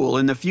his rule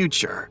in the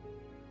future.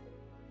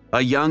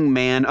 A young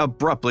man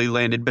abruptly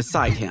landed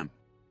beside him.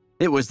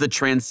 It was the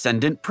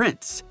Transcendent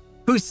Prince,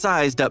 who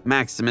sized up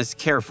Maximus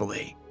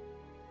carefully.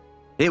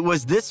 It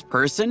was this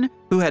person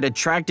who had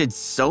attracted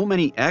so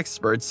many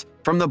experts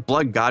from the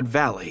Blood God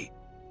Valley.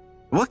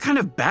 What kind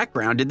of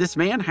background did this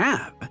man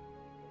have?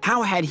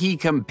 How had he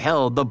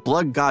compelled the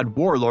Blood God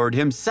Warlord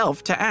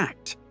himself to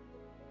act?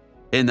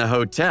 In the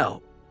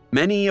hotel,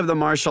 many of the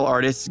martial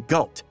artists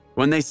gulped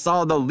when they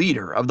saw the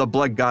leader of the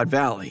Blood God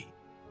Valley.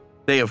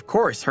 They of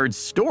course heard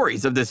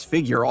stories of this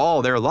figure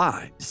all their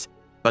lives,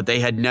 but they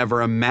had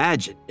never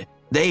imagined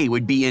they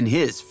would be in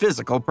his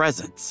physical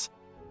presence.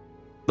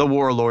 The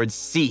warlord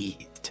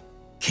seethed.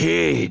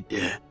 "Kid,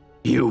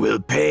 you will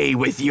pay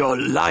with your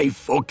life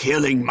for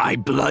killing my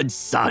blood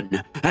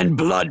son and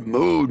blood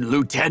moon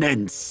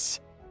lieutenants."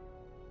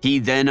 He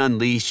then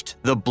unleashed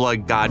the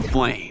blood god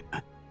flame.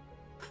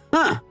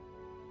 Huh!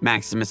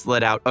 Maximus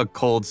let out a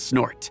cold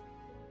snort.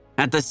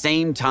 At the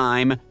same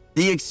time,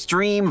 the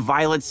extreme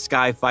violet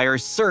skyfire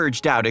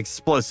surged out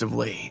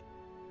explosively.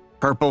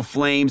 Purple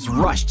flames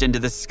rushed into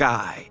the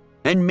sky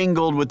and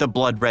mingled with the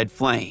blood-red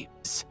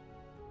flames.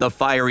 The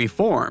fiery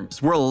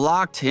forms were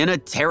locked in a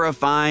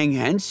terrifying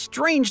and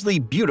strangely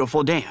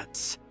beautiful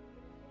dance.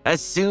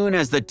 As soon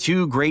as the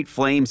two great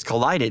flames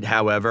collided,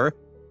 however,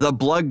 the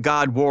blood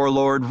god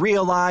warlord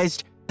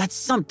realized that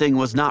something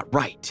was not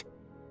right.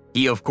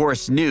 He of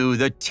course knew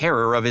the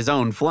terror of his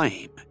own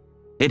flame.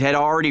 It had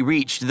already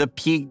reached the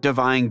peak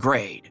divine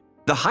grade,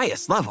 the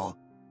highest level.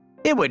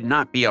 It would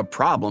not be a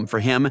problem for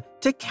him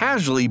to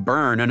casually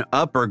burn an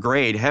upper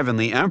grade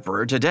heavenly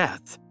emperor to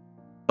death.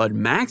 But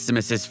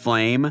Maximus's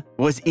flame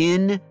was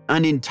in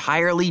an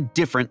entirely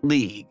different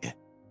league.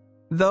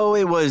 Though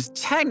it was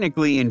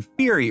technically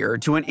inferior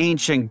to an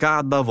ancient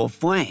god-level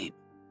flame,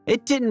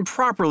 it didn't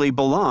properly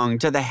belong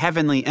to the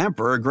heavenly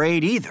emperor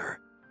grade either.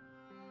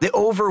 The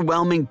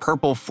overwhelming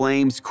purple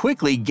flames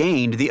quickly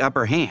gained the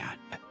upper hand.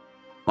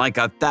 Like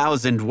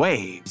 1,000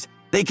 waves,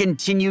 they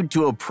continued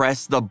to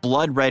oppress the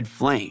blood-red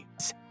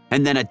flames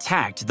and then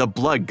attacked the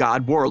blood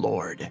god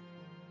warlord.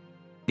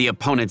 The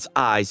opponent's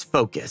eyes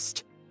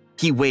focused.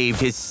 He waved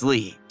his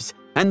sleeves,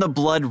 and the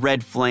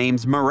blood-red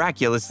flames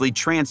miraculously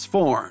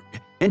transformed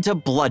into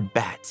blood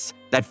bats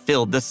that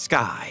filled the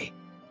sky.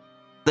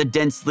 The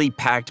densely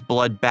packed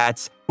blood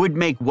bats would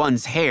make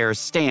one's hair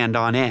stand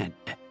on end.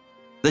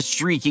 The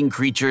shrieking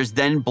creatures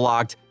then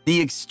blocked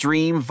the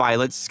extreme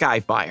violet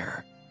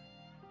skyfire.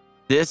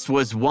 This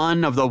was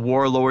one of the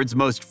warlord's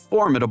most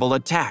formidable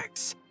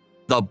attacks,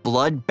 the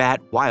Blood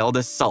Bat Wild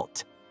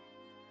Assault.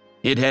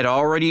 It had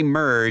already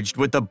merged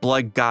with the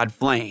Blood God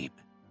Flame,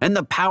 and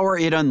the power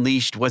it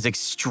unleashed was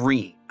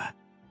extreme.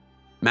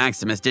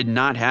 Maximus did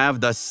not have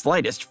the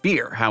slightest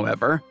fear,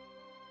 however.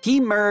 He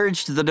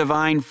merged the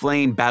Divine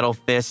Flame Battle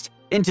Fist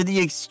into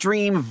the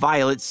extreme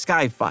violet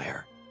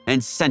skyfire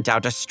and sent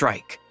out a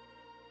strike.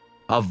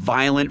 A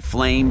violent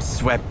flame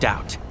swept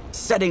out,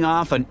 setting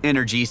off an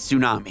energy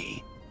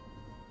tsunami.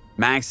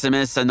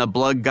 Maximus and the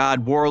Blood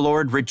God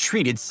Warlord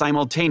retreated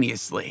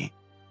simultaneously.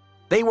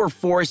 They were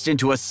forced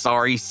into a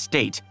sorry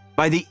state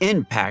by the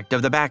impact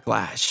of the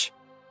backlash.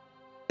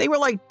 They were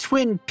like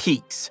twin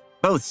peaks,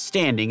 both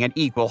standing at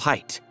equal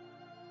height.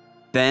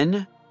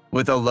 Then,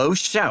 with a low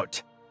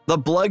shout, the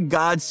Blood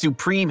God's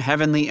Supreme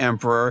Heavenly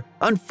Emperor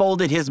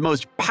unfolded his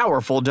most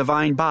powerful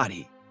divine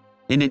body.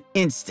 In an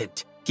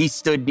instant, he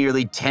stood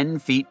nearly 10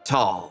 feet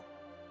tall.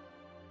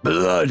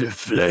 Blood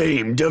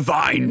Flame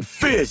Divine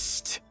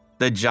Fist!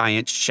 The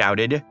giant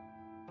shouted.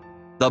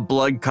 The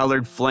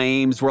blood-colored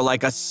flames were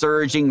like a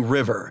surging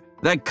river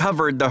that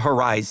covered the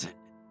horizon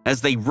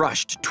as they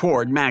rushed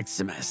toward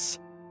Maximus.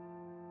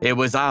 It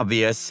was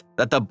obvious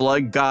that the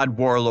Blood God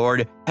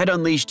Warlord had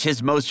unleashed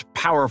his most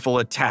powerful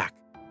attack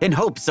in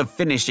hopes of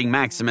finishing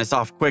Maximus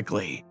off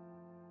quickly.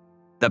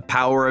 The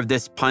power of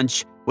this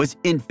punch was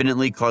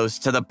infinitely close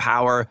to the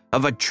power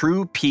of a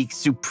true peak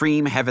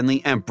Supreme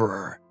Heavenly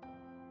Emperor.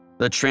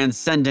 The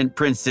Transcendent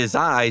Prince's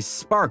eyes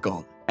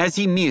sparkled as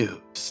he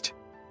mused.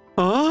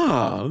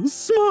 Ah,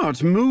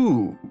 smart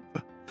move.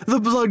 The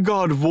Blood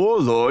God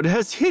Warlord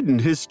has hidden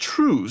his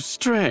true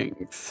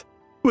strength.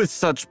 With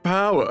such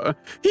power,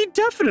 he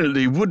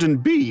definitely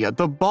wouldn't be at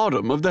the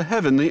bottom of the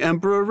Heavenly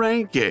Emperor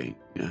ranking.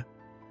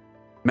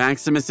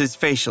 Maximus's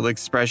facial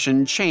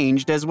expression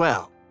changed as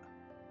well.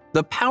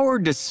 The power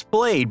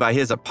displayed by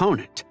his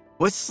opponent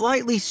was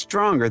slightly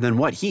stronger than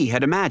what he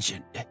had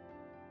imagined.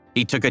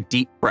 He took a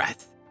deep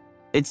breath.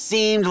 It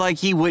seemed like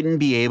he wouldn't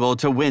be able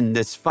to win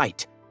this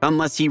fight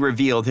unless he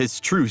revealed his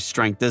true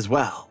strength as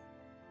well.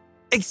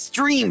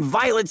 "Extreme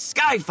Violet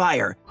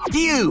Skyfire!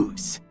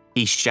 Fuse!"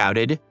 he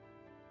shouted.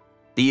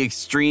 The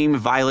extreme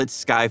violet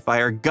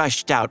skyfire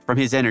gushed out from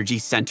his energy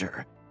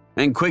center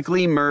and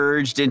quickly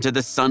merged into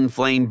the Sun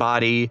Flame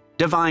body,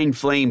 Divine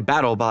Flame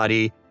battle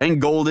body, and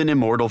Golden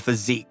Immortal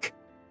physique.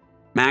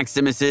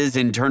 Maximus's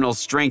internal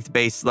strength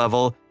base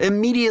level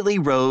immediately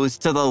rose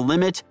to the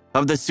limit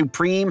of the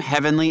Supreme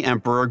Heavenly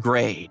Emperor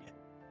grade,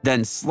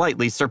 then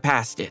slightly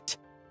surpassed it.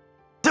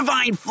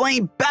 "Divine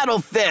Flame Battle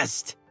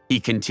Fist!" he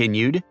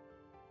continued.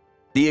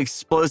 The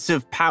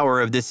explosive power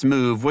of this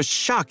move was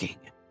shocking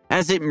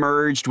as it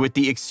merged with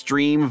the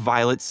extreme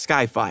violet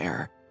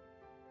skyfire.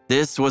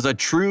 This was a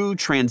true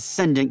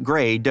transcendent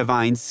grade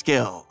divine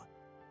skill.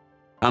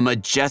 A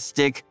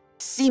majestic,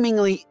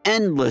 seemingly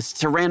endless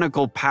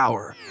tyrannical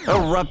power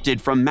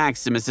erupted from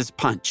Maximus's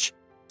punch,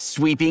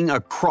 sweeping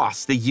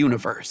across the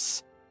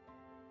universe.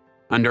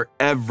 Under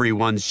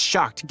everyone's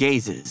shocked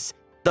gazes,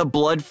 the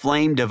blood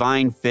flame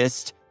divine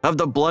fist of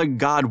the Blood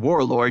God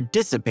Warlord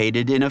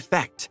dissipated in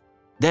effect,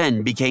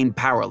 then became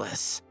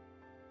powerless.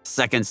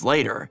 Seconds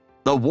later,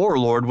 the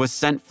Warlord was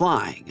sent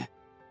flying.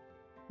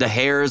 The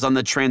hairs on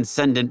the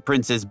Transcendent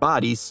Prince's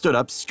body stood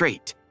up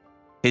straight.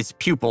 His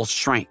pupils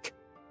shrank.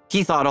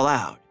 He thought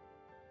aloud.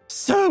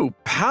 So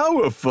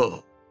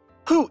powerful!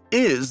 Who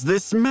is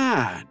this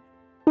man?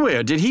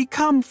 Where did he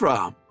come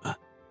from?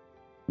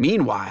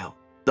 Meanwhile,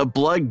 the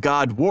Blood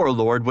God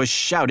Warlord was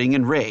shouting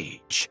in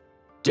rage.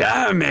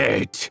 Damn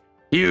it,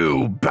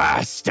 you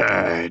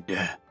bastard!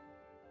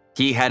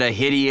 He had a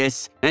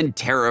hideous and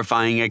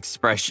terrifying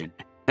expression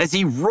as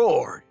he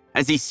roared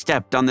as he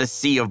stepped on the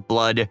sea of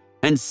blood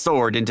and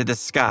soared into the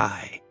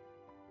sky.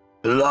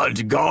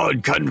 Blood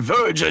God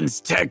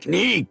Convergence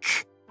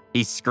Technique!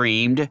 He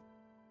screamed.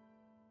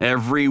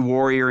 Every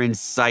warrior in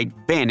sight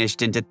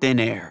vanished into thin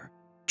air,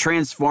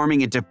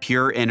 transforming into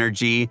pure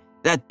energy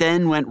that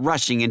then went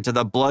rushing into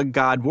the Blood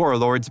God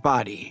Warlord's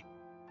body.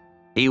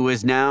 He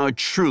was now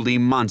truly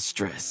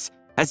monstrous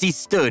as he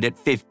stood at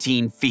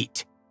 15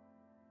 feet.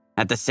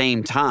 At the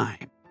same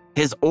time,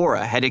 his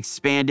aura had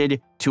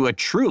expanded to a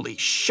truly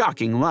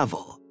shocking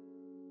level.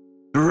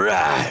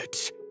 Brat,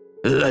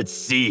 let's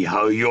see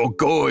how you're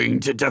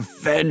going to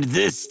defend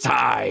this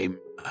time.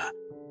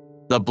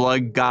 The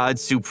Blood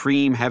God's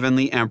Supreme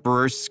Heavenly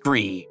Emperor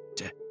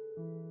screamed.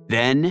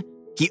 Then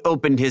he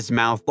opened his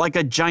mouth like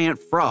a giant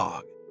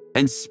frog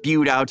and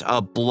spewed out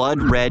a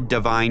blood-red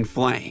divine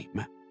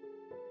flame.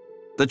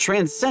 The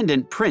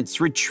Transcendent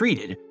Prince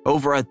retreated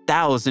over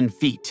 1,000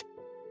 feet.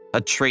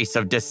 A trace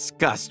of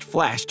disgust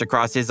flashed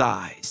across his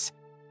eyes.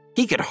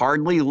 He could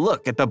hardly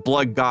look at the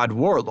Blood God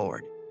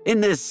Warlord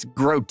in this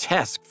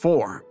grotesque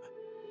form.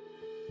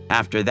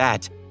 After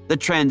that, the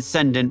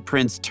Transcendent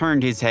Prince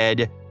turned his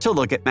head to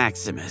look at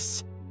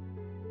Maximus.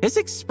 His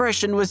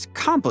expression was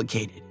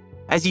complicated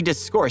as he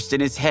discoursed in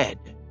his head.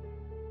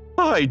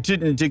 I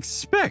didn't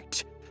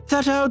expect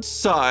that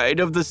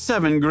outside of the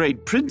 7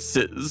 great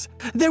princes,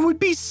 there would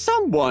be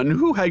someone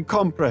who had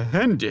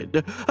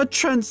comprehended a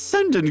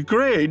transcendent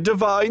grade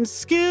divine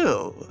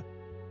skill.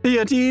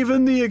 Yet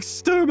even the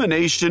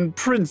extermination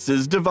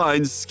prince's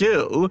divine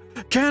skill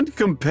can't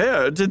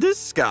compare to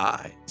this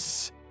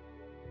guy's.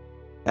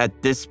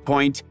 At this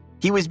point,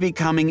 he was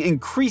becoming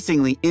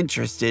increasingly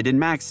interested in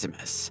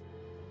Maximus.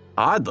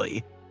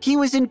 Oddly, he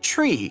was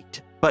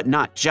intrigued, but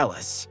not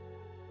jealous.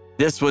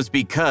 This was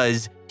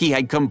because he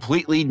had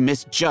completely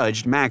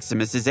misjudged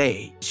Maximus's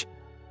age,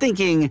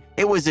 thinking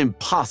it was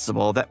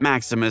impossible that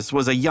Maximus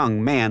was a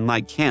young man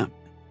like him,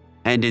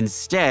 and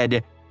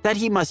instead that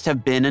he must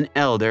have been an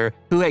elder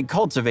who had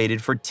cultivated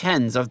for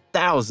tens of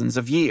thousands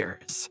of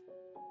years.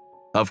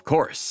 Of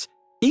course,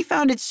 he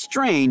found it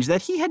strange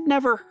that he had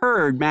never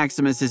heard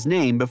Maximus's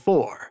name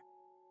before,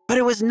 but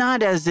it was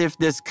not as if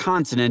this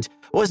continent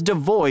was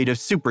devoid of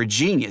super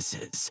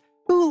geniuses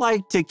who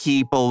liked to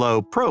keep a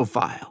low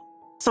profile.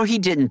 So he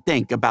didn't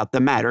think about the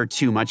matter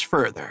too much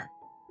further.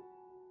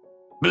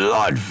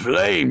 Blood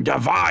Flame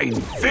Divine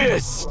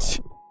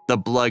Fist! The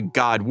Blood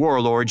God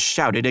Warlord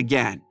shouted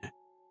again.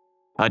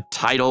 A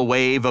tidal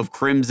wave of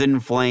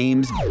crimson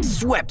flames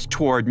swept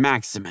toward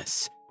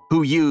Maximus,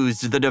 who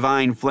used the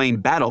Divine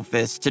Flame Battle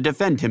Fist to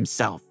defend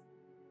himself.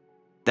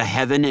 The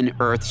heaven and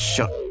earth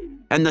shook,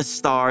 and the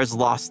stars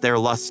lost their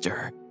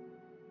luster.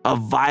 A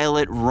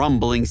violent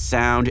rumbling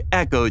sound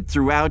echoed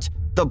throughout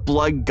the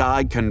Blood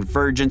God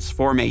Convergence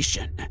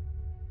formation.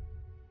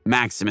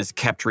 Maximus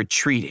kept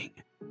retreating,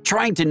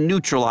 trying to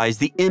neutralize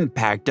the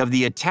impact of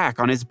the attack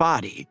on his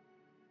body.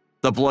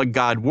 The Blood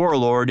God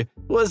Warlord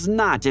was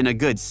not in a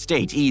good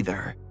state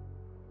either.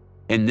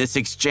 In this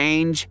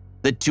exchange,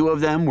 the two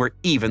of them were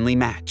evenly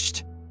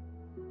matched.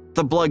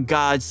 The Blood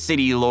God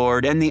City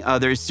Lord and the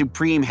other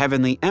Supreme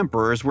Heavenly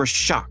Emperors were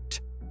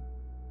shocked.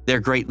 Their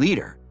great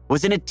leader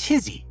was in a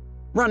tizzy,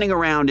 running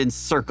around in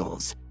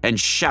circles and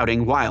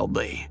shouting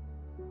wildly.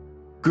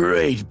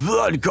 Great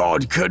Blood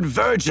God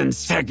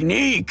Convergence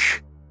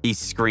Technique! He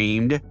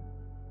screamed.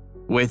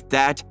 With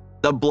that,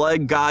 the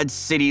Blood God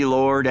City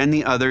Lord and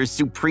the other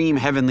Supreme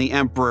Heavenly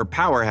Emperor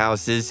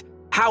powerhouses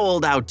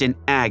howled out in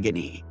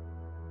agony.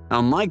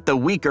 Unlike the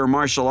weaker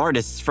martial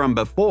artists from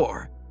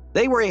before,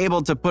 they were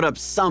able to put up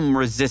some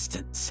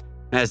resistance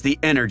as the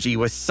energy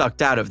was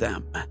sucked out of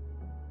them.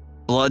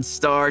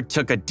 Bloodstar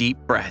took a deep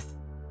breath.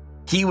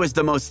 He was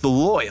the most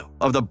loyal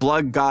of the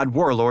Blood God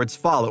Warlord's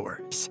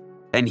followers,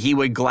 and he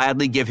would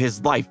gladly give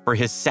his life for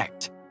his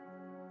sect.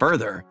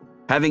 Further,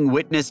 having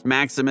witnessed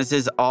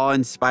Maximus's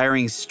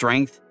awe-inspiring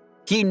strength,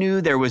 he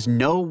knew there was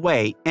no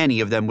way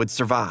any of them would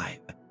survive.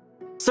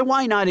 So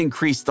why not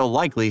increase the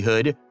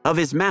likelihood of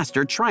his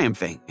master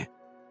triumphing?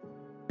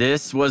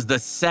 This was the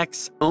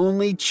sect's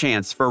only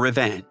chance for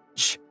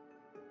revenge.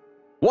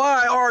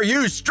 Why are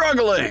you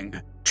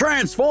struggling?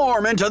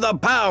 Transform into the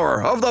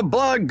power of the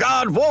Blood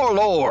God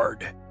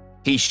Warlord!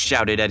 He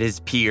shouted at his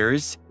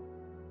peers.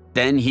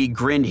 Then he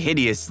grinned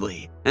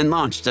hideously and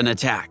launched an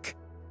attack.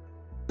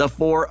 The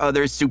 4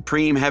 other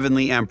Supreme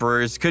Heavenly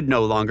Emperors could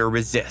no longer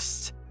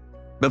resist.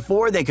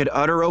 Before they could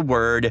utter a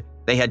word,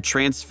 they had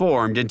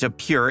transformed into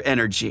pure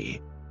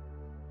energy.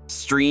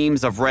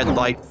 Streams of red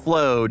light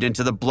flowed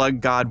into the Blood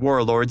God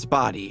Warlord's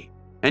body,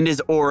 and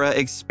his aura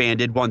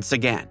expanded once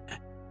again.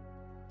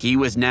 He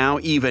was now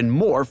even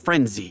more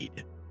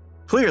frenzied.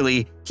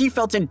 Clearly, he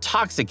felt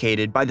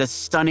intoxicated by the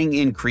stunning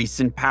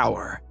increase in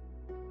power.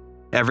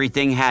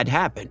 Everything had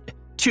happened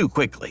too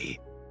quickly.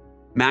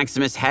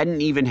 Maximus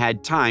hadn't even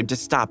had time to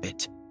stop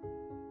it.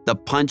 The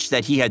punch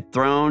that he had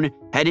thrown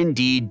had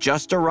indeed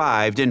just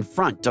arrived in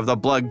front of the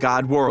Blood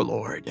God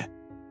Warlord.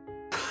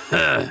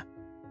 "Huh,"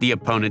 the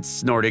opponent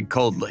snorted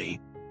coldly.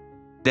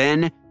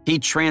 Then he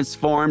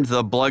transformed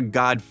the Blood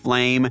God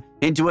Flame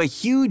into a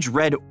huge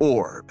red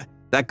orb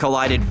that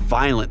collided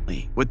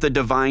violently with the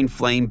Divine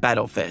Flame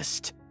Battle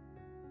Fist.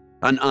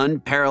 An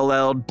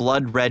unparalleled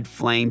blood-red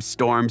flame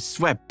storm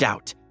swept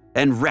out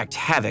and wreaked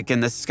havoc in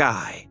the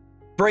sky,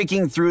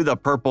 breaking through the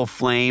purple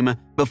flame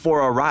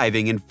before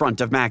arriving in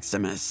front of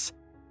Maximus.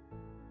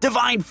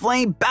 "Divine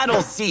Flame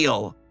Battle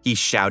Seal!" he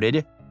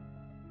shouted.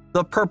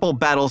 The purple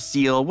battle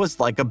seal was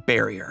like a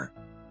barrier,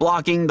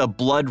 blocking the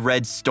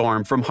blood-red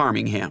storm from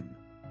harming him.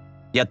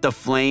 Yet the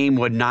flame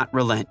would not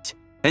relent,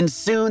 and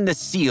soon the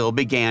seal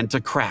began to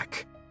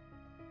crack.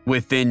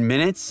 Within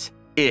minutes,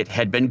 it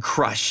had been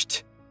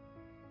crushed.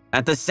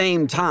 At the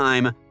same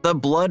time, the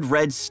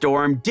blood-red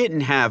storm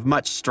didn't have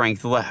much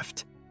strength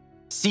left.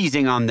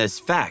 Seizing on this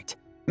fact,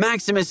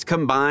 Maximus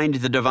combined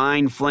the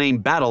Divine Flame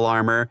battle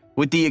armor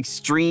with the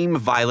extreme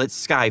violet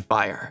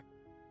Skyfire.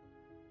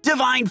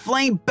 "Divine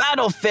Flame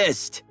Battle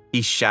Fist!"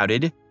 he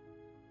shouted.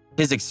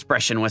 His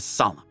expression was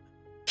solemn.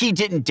 He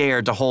didn't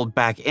dare to hold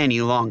back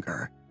any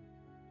longer.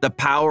 The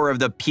power of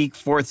the peak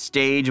fourth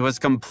stage was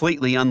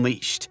completely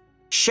unleashed,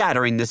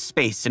 shattering the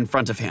space in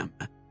front of him.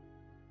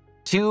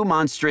 Two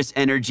monstrous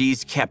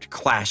energies kept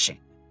clashing,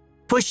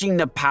 pushing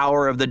the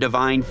power of the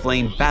Divine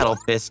Flame Battle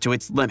Fist to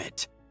its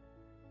limit.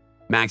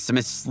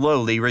 Maximus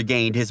slowly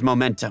regained his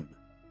momentum,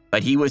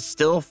 but he was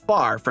still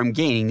far from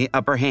gaining the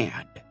upper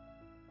hand.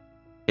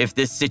 If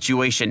this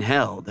situation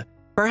held,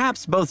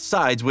 perhaps both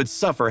sides would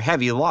suffer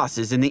heavy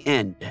losses in the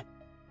end.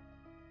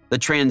 The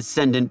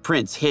Transcendent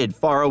Prince hid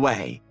far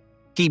away.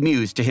 He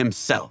mused to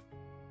himself.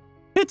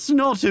 It's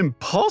not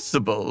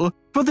impossible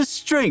for the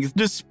strength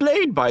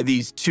displayed by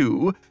these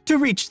two to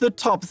reach the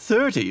top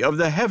 30 of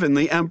the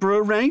Heavenly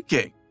Emperor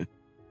ranking.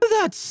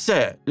 That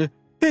said,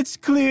 it's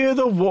clear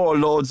the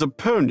Warlord's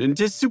opponent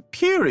is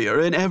superior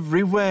in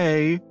every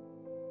way.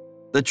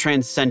 The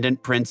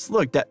Transcendent Prince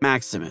looked at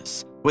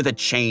Maximus with a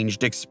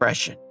changed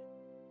expression.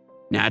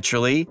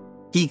 Naturally,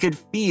 he could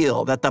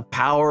feel that the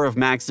power of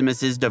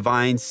Maximus's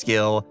divine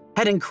skill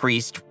had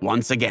increased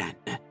once again.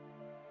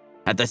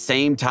 At the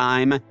same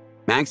time,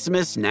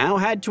 Maximus now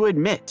had to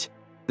admit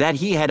that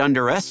he had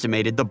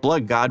underestimated the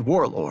Blood God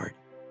Warlord.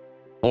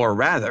 Or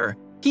rather,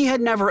 he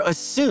had never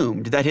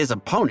assumed that his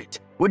opponent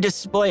would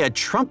display a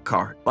trump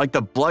card like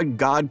the Blood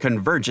God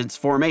Convergence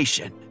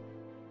formation.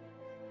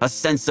 A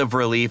sense of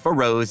relief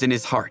arose in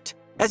his heart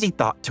as he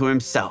thought to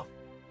himself,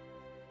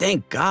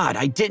 "Thank God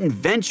I didn't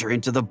venture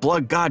into the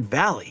Blood God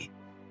Valley.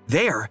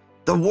 There,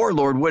 the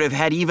Warlord would have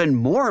had even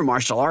more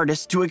martial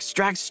artists to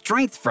extract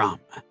strength from."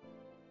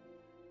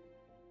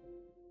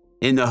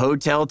 In the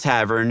hotel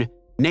tavern,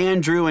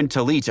 Nandrew and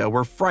Talita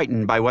were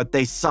frightened by what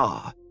they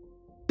saw.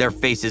 Their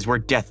faces were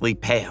deathly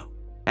pale,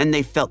 and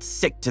they felt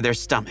sick to their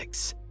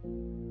stomachs.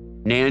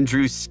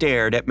 Nandrew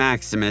stared at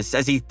Maximus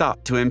as he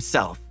thought to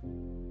himself,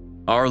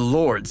 "Our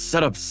Lord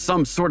set up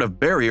some sort of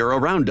barrier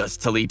around us,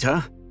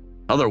 Talita.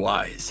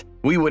 Otherwise,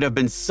 we would have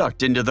been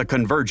sucked into the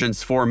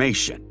convergence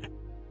formation.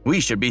 We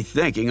should be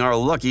thanking our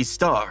lucky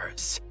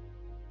stars."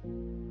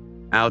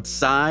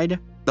 Outside,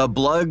 the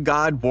Blood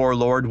God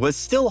Warlord was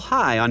still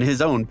high on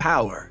his own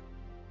power.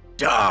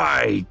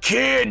 "Die,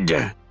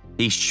 kid!"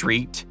 he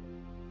shrieked.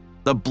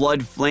 The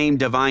Blood Flame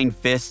Divine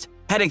Fist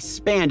had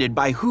expanded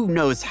by who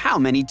knows how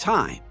many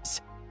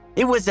times.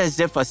 It was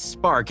as if a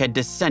spark had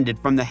descended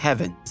from the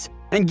heavens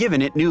and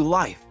given it new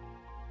life.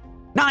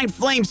 "Nine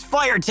Flames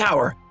Fire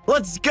Tower,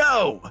 let's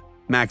go!"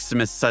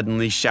 Maximus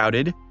suddenly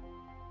shouted.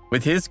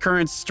 With his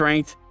current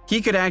strength, he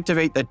could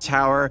activate the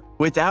tower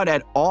without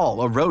at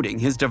all eroding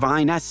his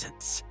divine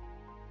essence.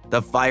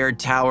 The fire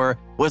tower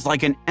was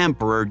like an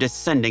emperor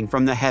descending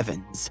from the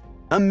heavens,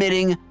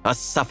 emitting a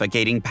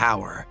suffocating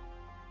power.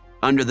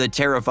 Under the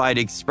terrified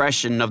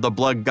expression of the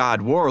Blood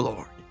God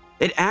Warlord,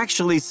 it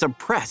actually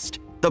suppressed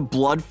the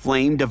Blood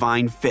Flame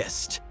Divine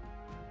Fist.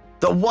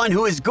 "The one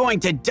who is going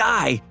to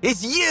die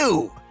is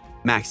you,"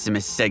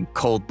 Maximus said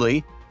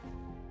coldly.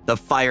 The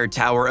fire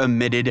tower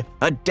emitted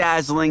a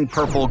dazzling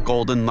purple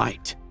golden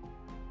light.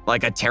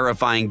 Like a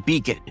terrifying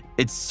beacon,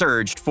 it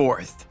surged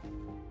forth.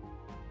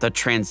 The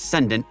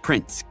Transcendent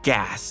Prince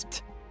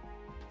gasped.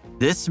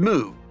 This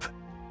move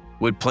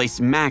would place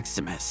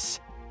Maximus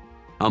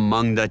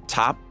among the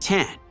top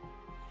 10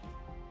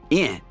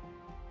 in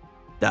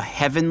the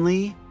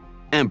Heavenly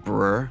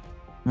Emperor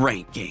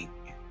ranking.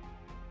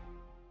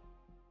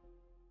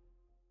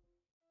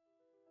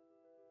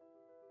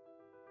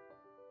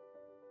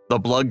 The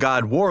Blood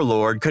God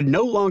Warlord could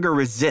no longer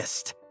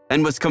resist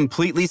and was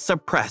completely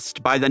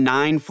suppressed by the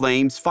Nine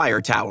Flames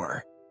Fire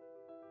Tower.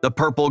 The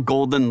purple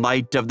golden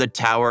light of the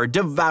tower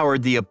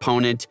devoured the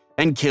opponent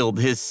and killed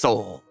his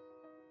soul.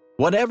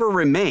 Whatever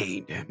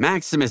remained,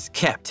 Maximus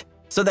kept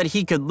so that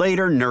he could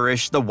later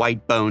nourish the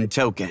White Bone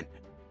token.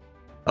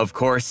 Of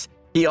course,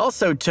 he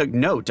also took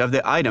note of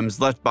the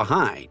items left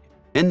behind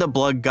in the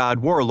Blood God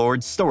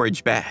Warlord's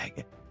storage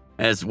bag,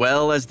 as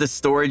well as the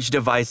storage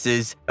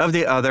devices of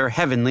the other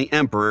heavenly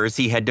emperors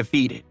he had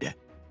defeated.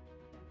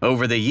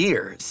 Over the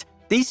years,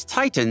 these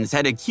titans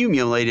had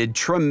accumulated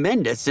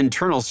tremendous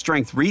internal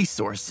strength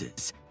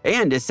resources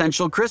and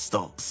essential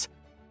crystals.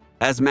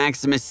 As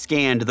Maximus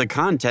scanned the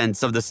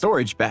contents of the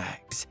storage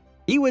bags,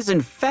 he was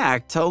in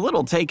fact a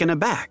little taken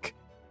aback.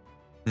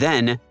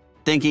 Then,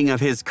 thinking of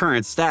his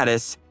current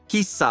status,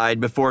 he sighed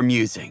before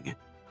musing.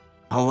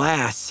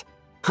 Alas,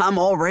 I'm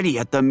already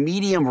at the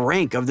medium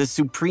rank of the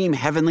Supreme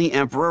Heavenly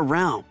Emperor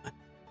realm.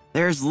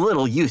 There's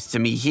little use to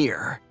me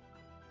here.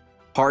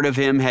 Part of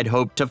him had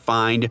hoped to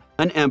find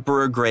an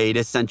Emperor-grade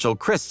essential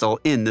crystal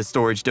in the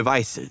storage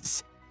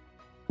devices.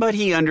 But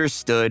he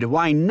understood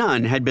why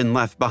none had been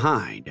left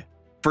behind,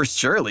 for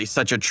surely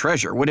such a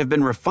treasure would have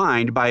been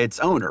refined by its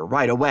owner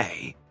right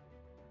away.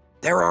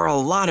 There are a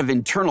lot of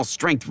internal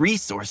strength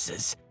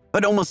resources,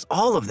 but almost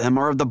all of them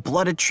are of the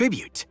blood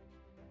attribute.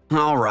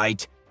 All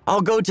right,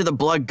 I'll go to the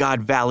Blood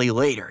God Valley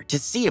later to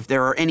see if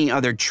there are any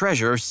other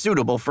treasures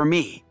suitable for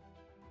me,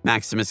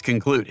 Maximus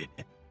concluded.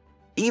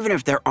 Even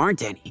if there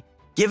aren't any,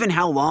 given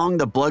how long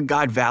the Blood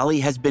God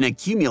Valley has been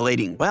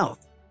accumulating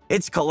wealth,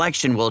 its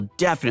collection will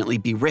definitely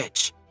be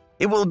rich.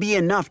 It will be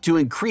enough to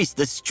increase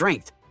the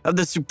strength of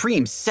the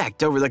Supreme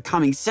Sect over the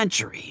coming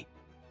century.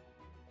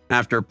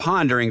 After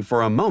pondering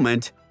for a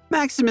moment,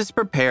 Maximus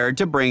prepared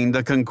to bring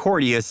the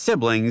Concordia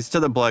siblings to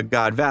the Blood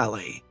God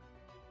Valley.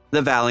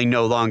 The valley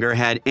no longer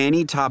had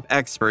any top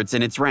experts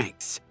in its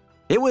ranks.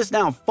 It was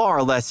now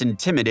far less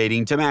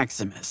intimidating to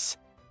Maximus.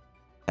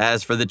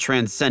 As for the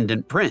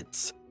Transcendent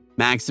Prince,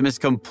 Maximus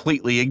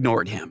completely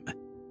ignored him.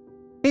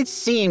 It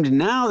seemed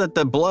now that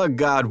the Blood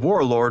God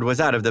Warlord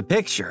was out of the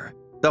picture,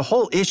 the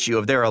whole issue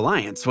of their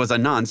alliance was a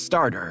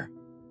non-starter.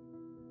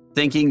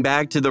 Thinking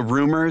back to the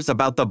rumors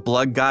about the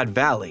Blood God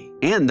Valley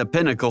and the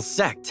Pinnacle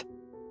Sect,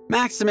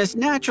 Maximus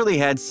naturally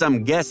had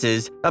some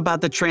guesses about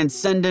the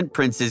Transcendent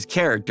Prince's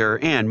character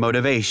and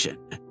motivation.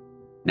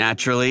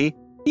 Naturally,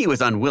 he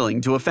was unwilling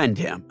to offend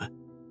him.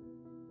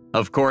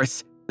 Of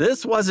course,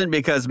 this wasn't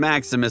because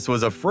Maximus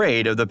was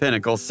afraid of the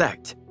Pinnacle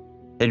Sect.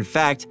 In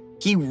fact,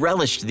 he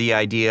relished the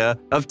idea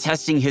of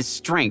testing his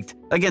strength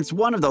against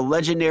one of the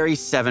legendary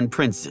 7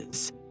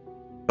 princes.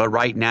 But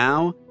right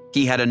now,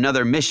 he had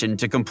another mission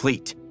to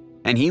complete,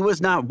 and he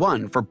was not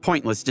one for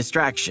pointless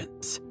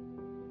distractions.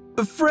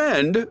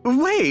 "Friend,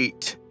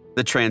 wait,"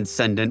 the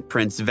Transcendent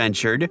Prince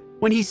ventured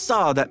when he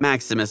saw that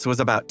Maximus was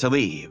about to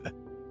leave.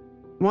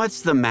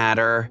 "What's the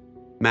matter?"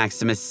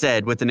 Maximus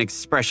said with an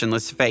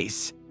expressionless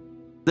face.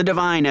 The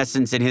divine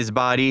essence in his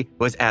body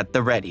was at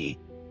the ready.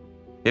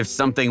 If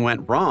something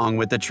went wrong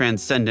with the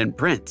Transcendent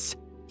Prince,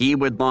 he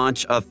would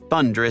launch a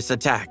thunderous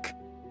attack.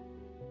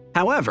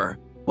 However,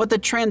 what the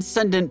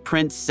Transcendent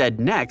Prince said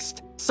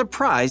next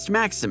surprised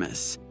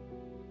Maximus.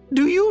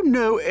 "Do you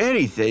know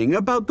anything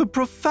about the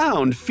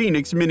profound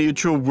Phoenix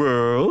miniature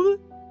world?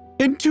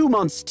 In 2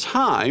 months'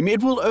 time,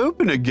 it will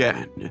open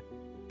again.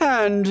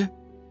 And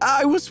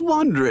I was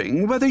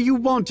wondering whether you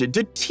wanted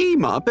to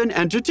team up and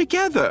enter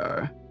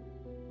together."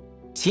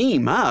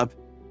 "Team up?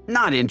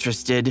 Not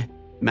interested,"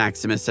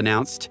 Maximus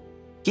announced.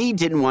 He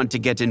didn't want to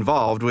get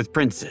involved with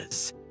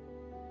princes.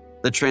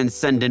 The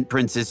Transcendent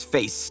Prince's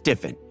face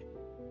stiffened.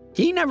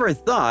 He never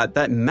thought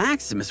that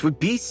Maximus would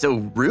be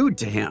so rude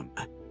to him.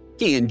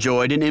 He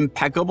enjoyed an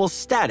impeccable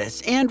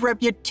status and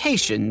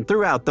reputation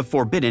throughout the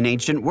Forbidden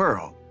Ancient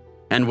World,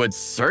 and would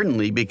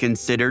certainly be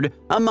considered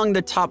among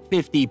the top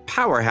 50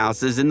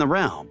 powerhouses in the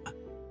realm.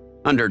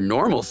 Under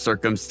normal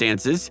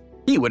circumstances,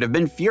 he would have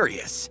been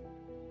furious.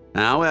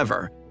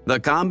 However, the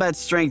combat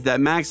strength that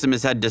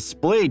Maximus had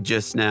displayed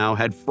just now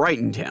had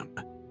frightened him.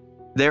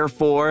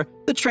 Therefore,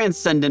 the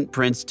Transcendent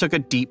Prince took a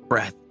deep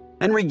breath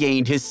and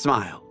regained his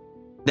smile.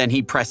 Then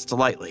he pressed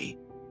lightly.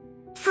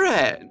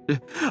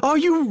 "Friend, are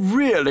you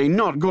really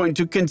not going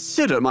to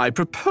consider my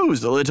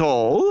proposal at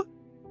all?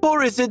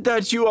 Or is it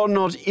that you are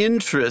not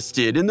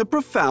interested in the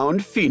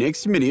profound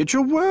Phoenix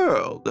miniature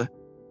world?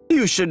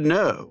 You should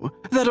know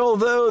that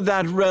although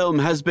that realm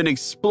has been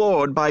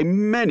explored by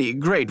many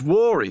great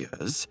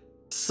warriors,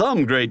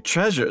 some great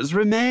treasures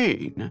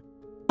remain.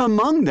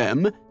 Among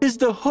them is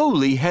the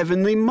Holy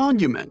Heavenly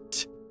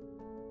Monument."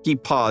 He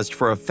paused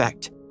for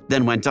effect,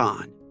 then went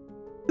on.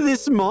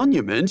 "This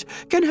monument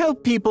can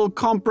help people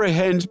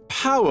comprehend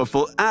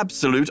powerful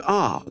absolute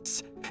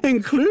arts,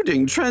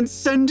 including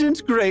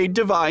transcendent-grade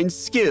divine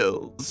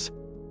skills.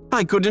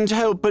 I couldn't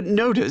help but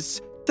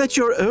notice that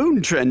your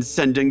own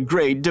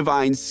transcendent-grade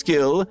divine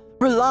skill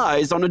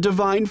relies on a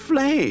divine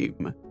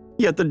flame,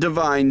 yet the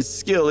divine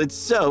skill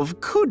itself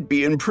could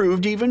be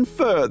improved even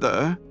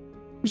further.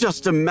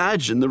 Just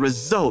imagine the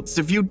results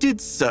if you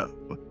did so.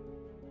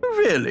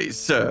 Really,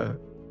 sir,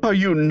 are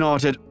you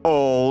not at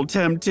all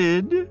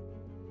tempted?"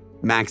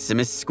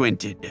 Maximus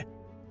squinted.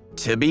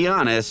 To be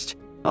honest,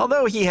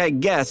 although he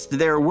had guessed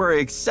there were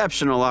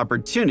exceptional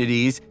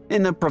opportunities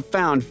in the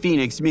profound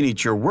Phoenix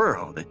miniature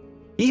world,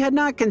 he had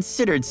not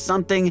considered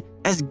something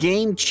as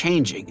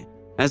game-changing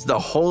as the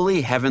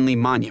Holy Heavenly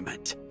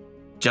Monument.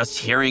 Just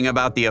hearing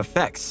about the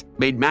effects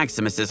made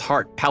Maximus's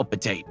heart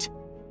palpitate.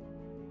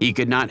 He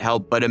could not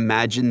help but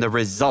imagine the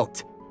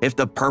result if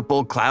the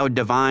purple cloud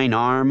divine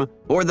arm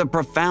or the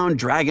profound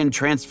dragon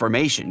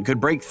transformation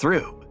could break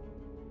through.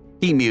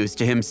 He mused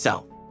to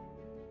himself,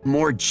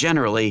 "More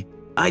generally,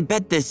 I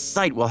bet this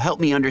sight will help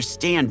me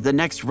understand the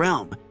next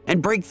realm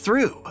and break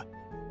through."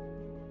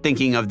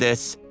 Thinking of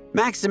this,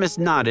 Maximus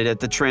nodded at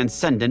the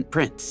Transcendent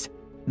Prince,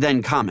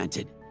 then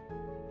commented,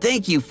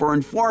 "Thank you for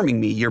informing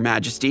me, Your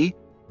Majesty.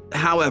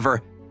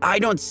 However, I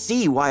don't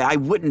see why I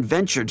wouldn't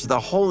venture to the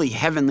Holy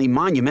Heavenly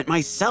Monument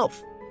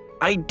myself.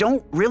 I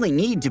don't really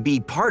need to be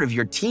part of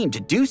your team to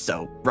do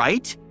so,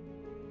 right?"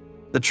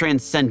 The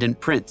Transcendent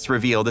Prince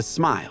revealed a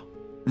smile,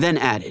 then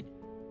added,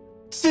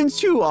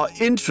 "Since you are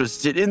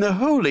interested in the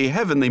Holy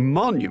Heavenly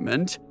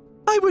Monument,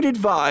 I would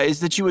advise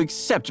that you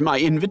accept my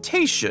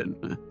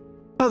invitation.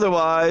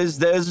 Otherwise,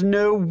 there's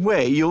no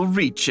way you'll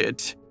reach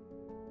it."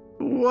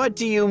 "What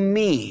do you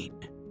mean?"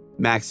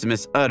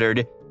 Maximus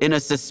uttered in a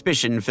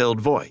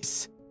suspicion-filled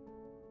voice.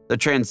 The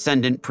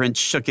Transcendent Prince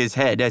shook his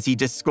head as he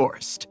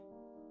discoursed.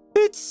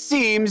 "It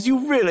seems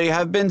you really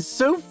have been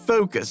so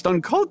focused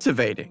on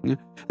cultivating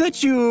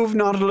that you've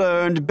not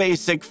learned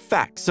basic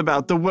facts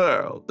about the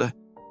world.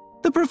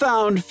 The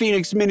profound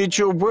Phoenix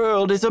miniature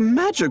world is a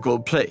magical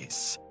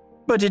place,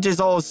 but it is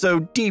also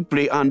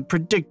deeply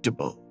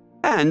unpredictable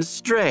and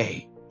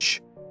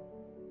strange."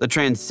 The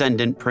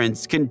Transcendent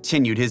Prince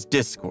continued his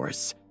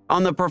discourse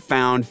on the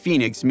profound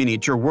Phoenix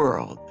miniature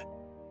world.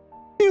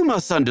 "You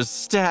must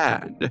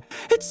understand,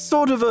 it's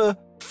sort of a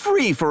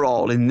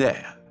free-for-all in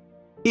there.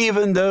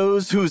 Even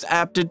those whose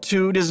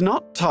aptitude is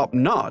not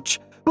top-notch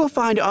will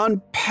find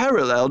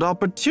unparalleled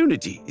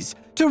opportunities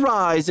to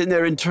rise in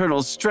their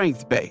internal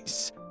strength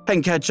base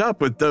and catch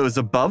up with those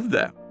above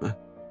them.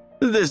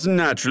 This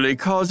naturally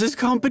causes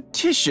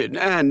competition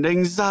and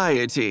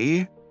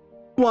anxiety.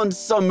 Once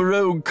some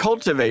rogue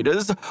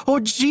cultivators or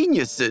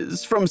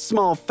geniuses from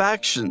small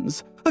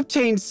factions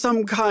obtain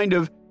some kind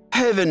of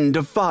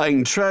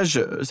heaven-defying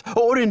treasures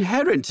or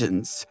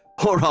inheritance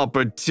or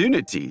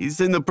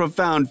opportunities in the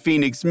profound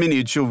Phoenix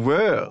miniature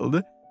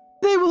world,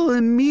 they will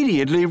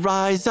immediately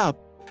rise up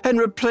and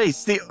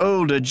replace the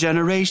older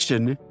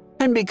generation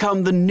and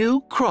become the new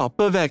crop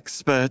of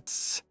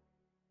experts."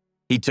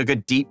 He took a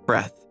deep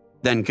breath,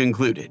 then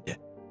concluded,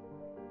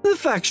 "The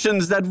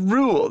factions that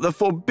rule the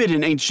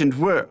forbidden ancient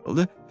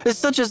world,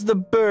 such as the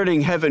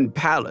Burning Heaven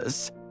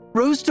Palace,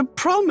 rose to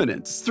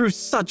prominence through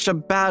such a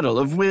battle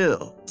of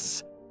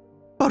wills.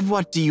 But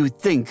what do you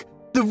think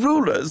the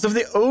rulers of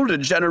the older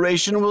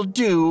generation will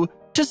do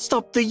to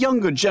stop the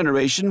younger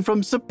generation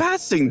from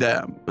surpassing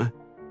them?"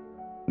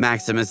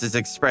 Maximus's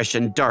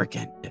expression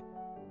darkened.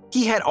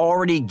 He had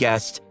already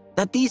guessed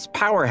that these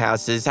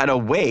powerhouses had a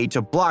way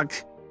to block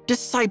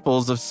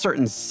disciples of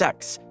certain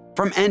sects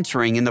from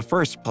entering in the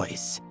first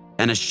place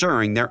and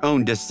assuring their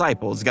own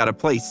disciples got a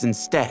place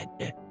instead.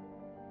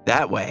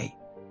 That way,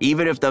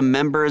 even if the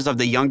members of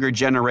the younger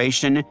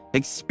generation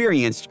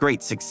experienced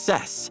great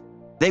success,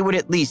 they would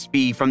at least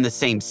be from the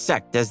same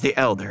sect as the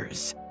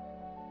elders.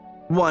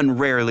 One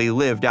rarely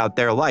lived out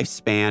their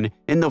lifespan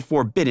in the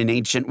forbidden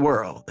ancient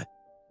world.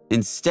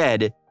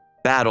 Instead,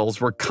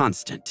 battles were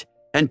constant,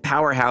 and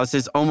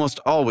powerhouses almost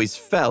always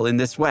fell in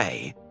this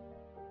way.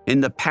 In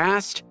the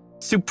past,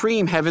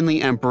 supreme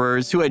heavenly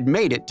emperors who had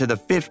made it to the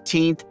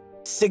 15th,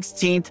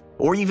 16th,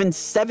 or even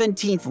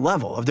 17th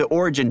level of the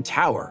Origin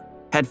Tower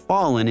had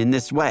fallen in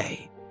this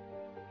way.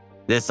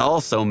 This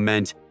also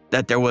meant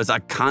that there was a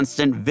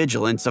constant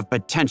vigilance of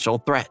potential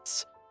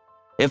threats.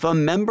 If a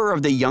member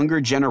of the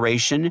younger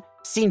generation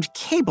seemed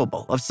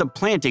capable of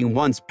supplanting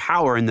one's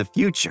power in the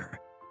future,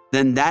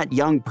 then that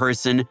young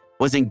person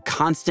was in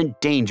constant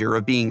danger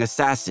of being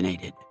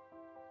assassinated.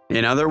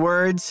 In other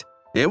words,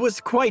 it was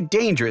quite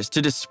dangerous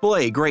to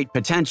display great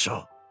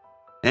potential.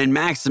 And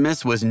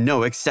Maximus was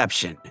no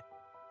exception.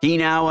 He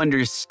now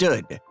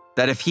understood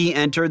that if he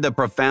entered the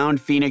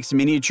profound Phoenix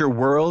miniature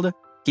world,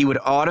 he would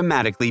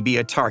automatically be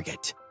a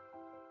target.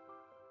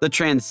 The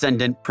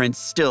Transcendent Prince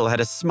still had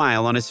a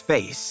smile on his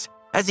face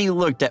as he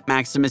looked at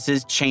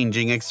Maximus's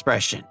changing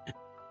expression.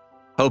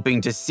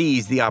 Hoping to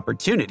seize the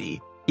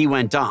opportunity, he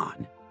went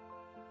on.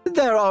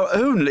 "There are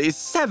only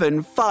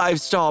 7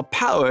 5-star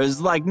powers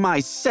like my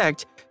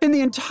sect in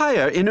the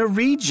entire inner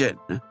region.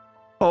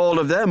 All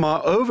of them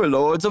are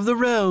overlords of the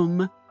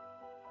realm.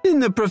 In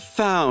the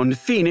profound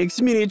Phoenix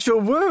miniature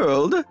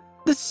world,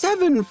 the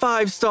 7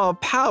 5-star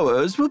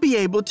powers will be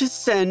able to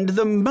send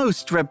the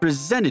most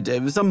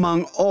representatives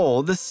among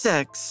all the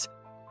sects,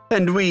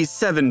 and we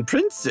 7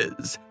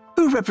 princes,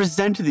 who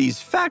represent these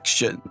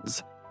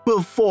factions,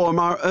 will form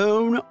our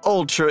own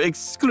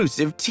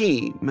ultra-exclusive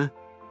team."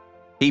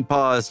 He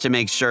paused to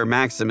make sure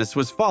Maximus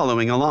was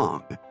following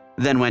along,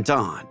 then went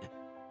on.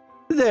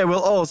 "There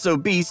will also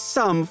be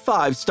some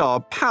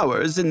 5-star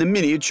powers in the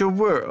miniature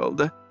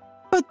world,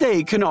 but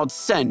they cannot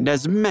send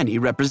as many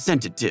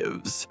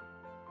representatives.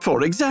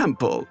 For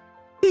example,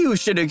 you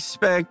should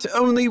expect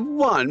only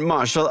 1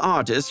 martial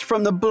artist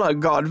from the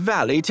Blood God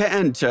Valley to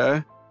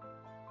enter."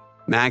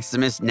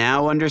 Maximus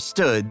now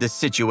understood the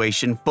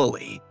situation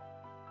fully.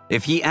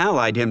 If he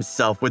allied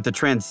himself with the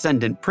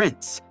Transcendent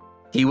Prince,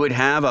 he would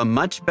have a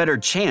much better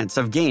chance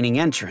of gaining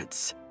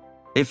entrance.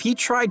 If he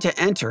tried to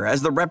enter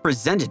as the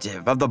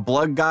representative of the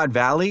Blood God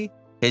Valley,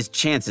 his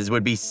chances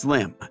would be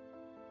slim.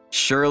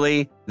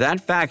 Surely, that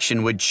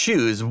faction would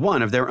choose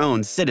one of their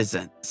own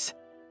citizens.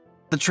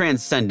 The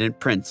Transcendent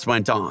Prince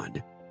went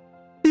on.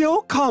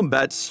 Your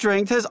combat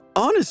strength has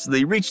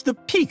honestly reached the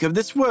peak of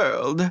this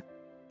world.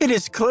 It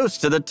is close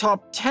to the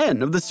top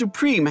 10 of the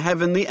Supreme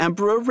Heavenly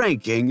Emperor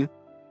ranking,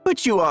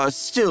 but you are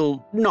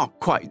still not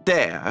quite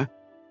there.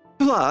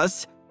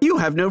 Plus, you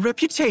have no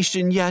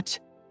reputation yet.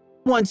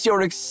 Once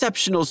your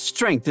exceptional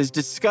strength is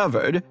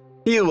discovered,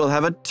 you will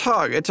have a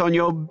target on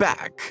your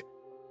back.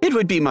 It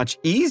would be much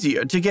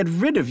easier to get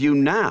rid of you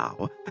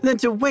now than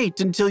to wait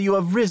until you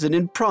have risen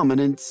in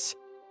prominence.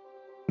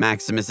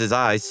 Maximus's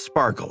eyes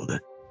sparkled.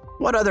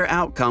 What other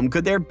outcome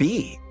could there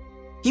be?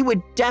 He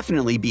would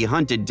definitely be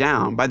hunted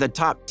down by the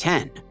top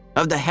 10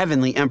 of the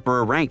Heavenly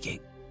Emperor ranking,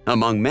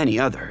 among many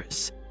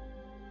others.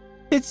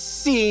 It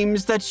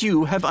seems that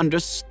you have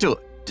understood,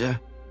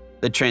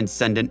 the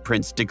Transcendent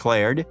Prince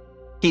declared.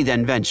 He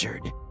then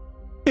ventured.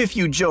 If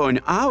you join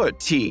our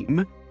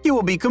team, you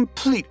will be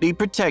completely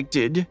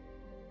protected.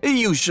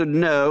 You should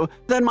know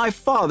that my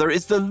father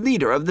is the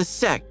leader of the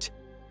sect.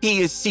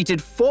 He is seated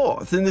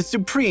 4th in the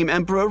Supreme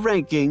Emperor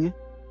ranking,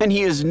 and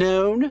he is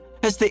known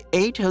as the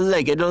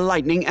 8-legged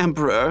Lightning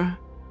Emperor.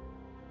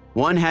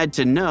 One had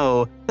to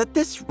know that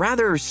this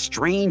rather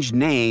strange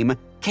name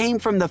came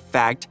from the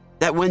fact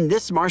that when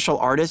this martial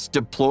artist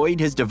deployed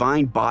his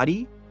divine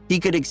body, he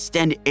could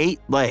extend 8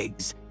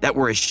 legs that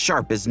were as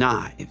sharp as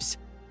knives.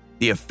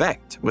 The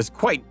effect was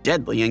quite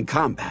deadly in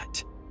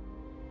combat.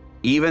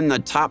 Even the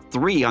top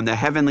 3 on the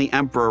Heavenly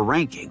Emperor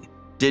ranking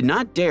did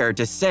not dare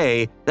to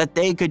say that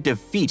they could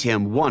defeat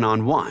him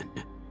one-on-one.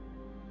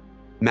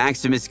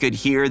 Maximus could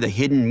hear the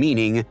hidden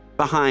meaning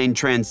behind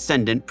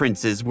Transcendent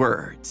Prince's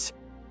words.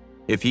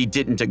 If he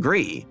didn't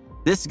agree,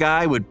 this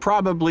guy would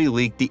probably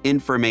leak the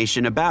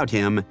information about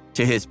him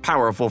to his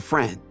powerful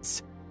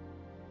friends.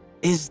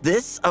 Is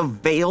this a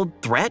veiled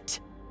threat?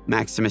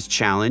 Maximus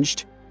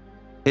challenged.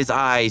 His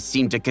eyes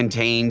seemed to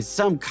contain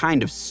some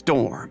kind of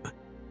storm.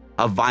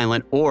 A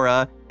violent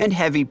aura and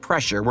heavy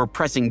pressure were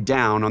pressing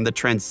down on the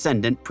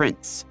Transcendent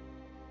Prince.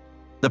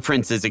 The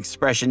prince's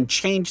expression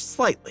changed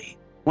slightly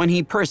when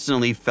he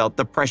personally felt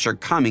the pressure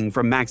coming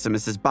from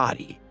Maximus's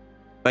body,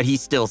 but he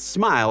still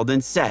smiled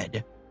and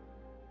said,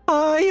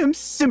 I am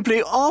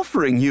simply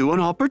offering you an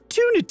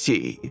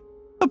opportunity.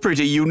 A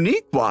pretty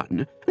unique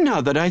one,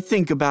 now that I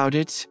think about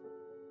it.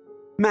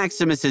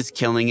 Maximus's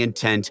killing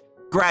intent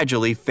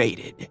gradually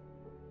faded.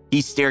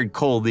 He stared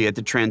coldly at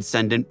the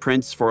Transcendent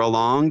Prince for a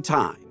long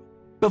time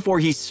before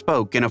he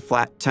spoke in a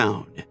flat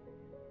tone.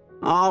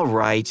 All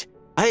right,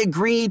 I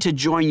agree to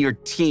join your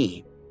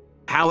team.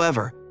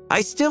 However,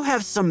 I still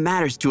have some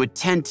matters to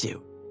attend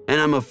to, and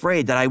I'm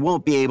afraid that I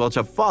won't be able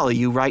to follow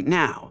you right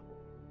now.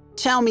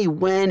 Tell me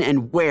when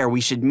and where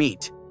we should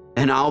meet,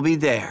 and I'll be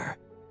there.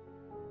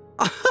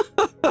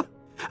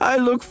 I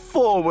look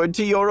forward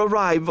to your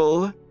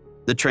arrival,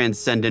 the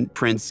Transcendent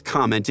Prince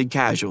commented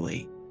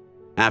casually.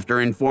 After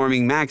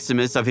informing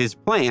Maximus of his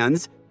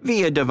plans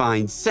via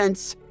divine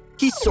sense,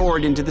 he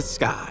soared into the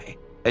sky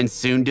and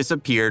soon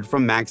disappeared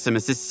from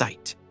Maximus's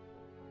sight.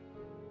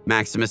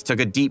 Maximus took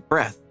a deep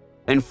breath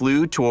and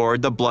flew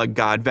toward the Blood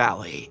God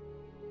Valley.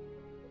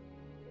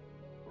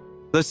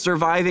 The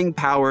surviving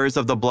powers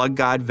of the Blood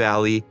God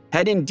Valley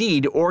had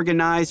indeed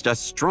organized a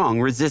strong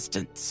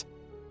resistance.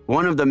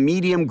 One of the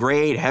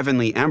medium-grade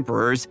Heavenly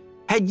Emperors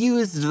had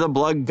used the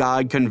Blood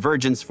God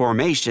Convergence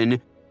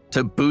formation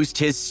to boost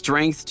his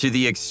strength to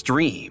the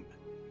extreme,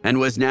 and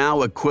was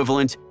now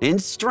equivalent in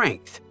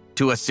strength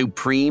to a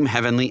Supreme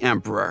Heavenly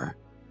Emperor.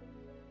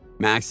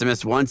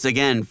 Maximus once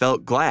again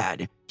felt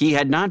glad he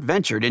had not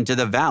ventured into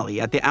the valley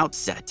at the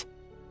outset.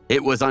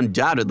 It was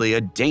undoubtedly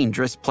a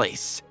dangerous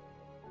place.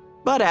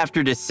 But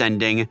after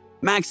descending,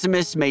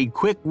 Maximus made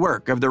quick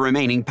work of the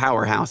remaining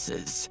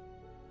powerhouses.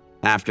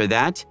 After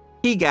that,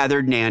 he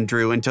gathered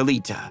Nandrew and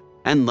Talita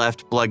and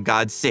left Blood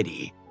God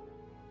City.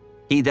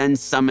 He then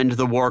summoned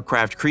the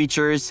Warcraft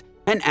creatures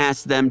and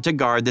asked them to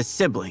guard the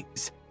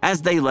siblings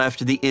as they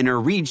left the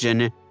inner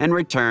region and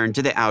returned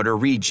to the outer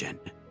region.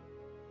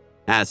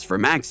 As for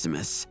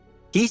Maximus,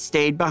 he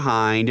stayed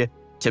behind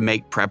to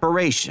make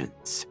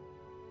preparations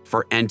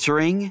for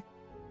entering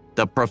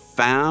the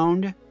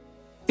profound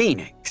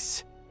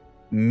Phoenix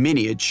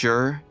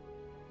miniature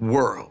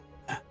world.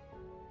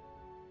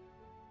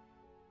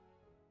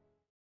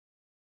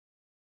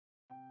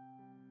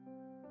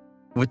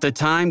 With the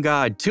Time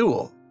God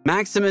tool,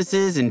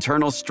 Maximus's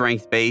internal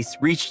strength base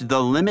reached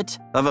the limit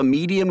of a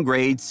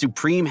medium-grade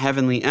Supreme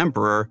Heavenly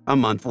Emperor a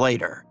month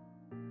later.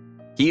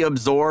 He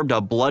absorbed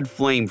a blood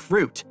flame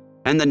fruit,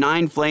 and the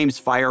 9 Flames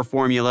fire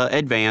formula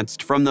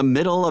advanced from the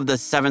middle of the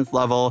 7th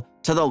level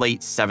to the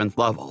late 7th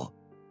level.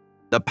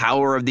 The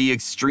power of the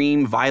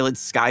extreme violet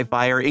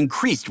skyfire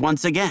increased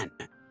once again,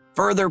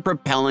 further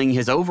propelling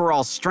his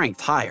overall strength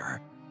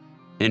higher.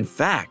 In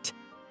fact,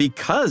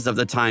 because of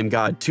the Time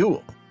God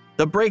tool,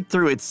 the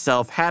breakthrough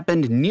itself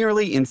happened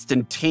nearly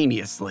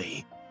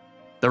instantaneously.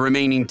 The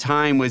remaining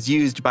time was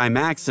used by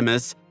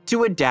Maximus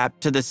to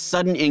adapt to the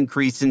sudden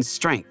increase in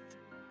strength,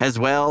 as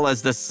well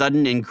as the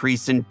sudden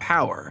increase in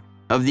power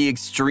of the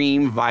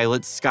extreme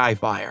violet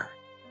skyfire.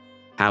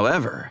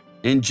 However,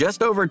 in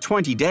just over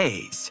 20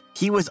 days,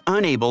 he was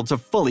unable to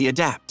fully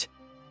adapt.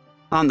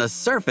 On the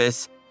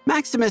surface,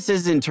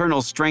 Maximus's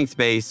internal strength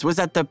base was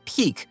at the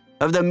peak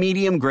of the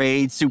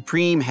medium-grade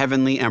Supreme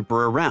Heavenly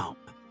Emperor realm.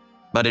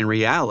 But in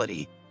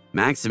reality,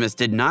 Maximus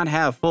did not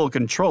have full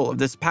control of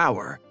this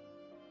power.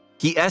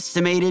 He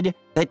estimated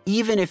that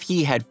even if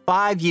he had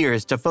 5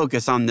 years to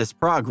focus on this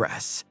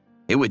progress,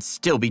 it would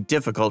still be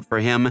difficult for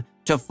him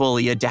to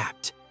fully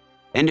adapt.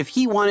 And if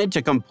he wanted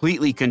to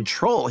completely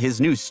control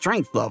his new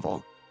strength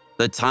level,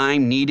 the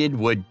time needed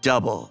would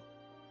double.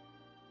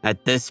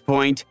 At this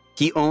point,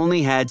 he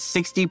only had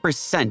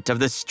 60% of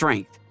the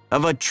strength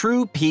of a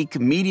true peak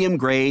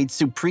medium-grade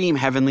Supreme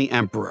Heavenly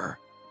Emperor.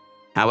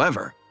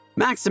 However,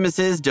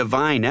 Maximus's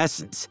divine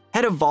essence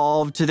had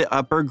evolved to the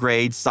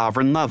upper-grade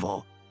sovereign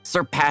level,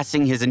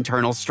 surpassing his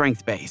internal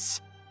strength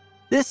base.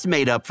 This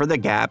made up for the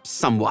gap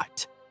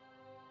somewhat.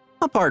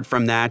 Apart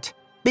from that,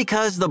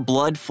 because the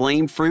blood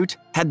flame fruit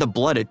had the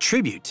blood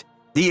attribute,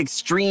 the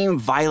extreme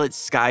violet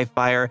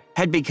skyfire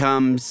had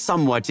become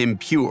somewhat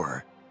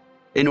impure.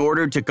 In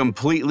order to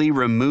completely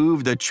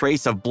remove the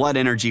trace of blood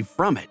energy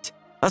from it,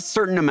 a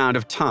certain amount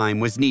of time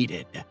was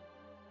needed.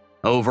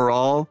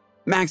 Overall,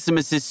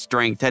 Maximus's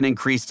strength had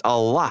increased a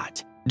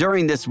lot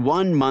during this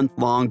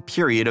 1-month-long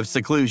period of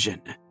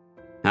seclusion.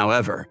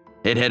 However,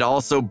 it had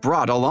also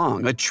brought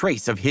along a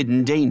trace of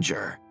hidden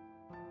danger.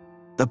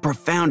 The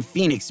profound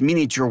Phoenix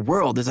miniature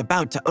world is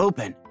about to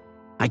open.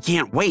 I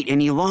can't wait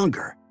any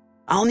longer.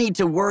 I'll need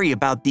to worry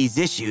about these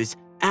issues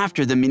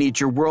after the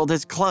miniature world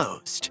has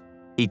closed,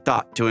 he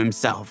thought to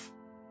himself.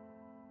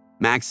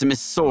 Maximus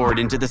soared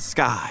into the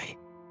sky.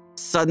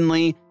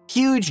 Suddenly,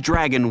 huge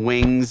dragon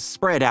wings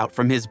spread out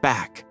from his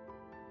back.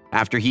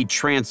 After he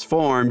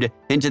transformed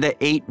into the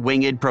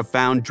 8-winged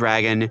profound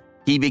dragon,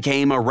 he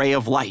became a ray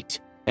of light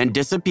and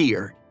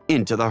disappeared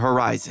into the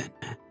horizon.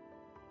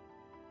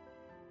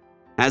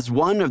 As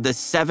one of the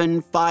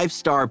 7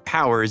 5-star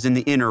powers in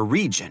the inner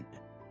region,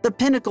 the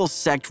Pinnacle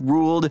sect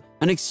ruled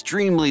an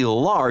extremely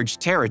large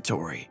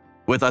territory,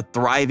 with a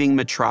thriving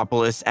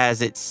metropolis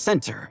as its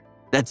center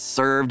that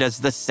served as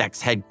the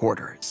sect's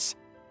headquarters.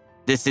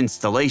 This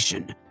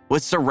installation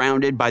was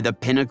surrounded by the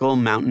Pinnacle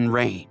mountain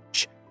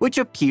range, which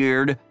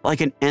appeared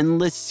like an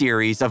endless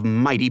series of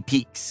mighty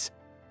peaks.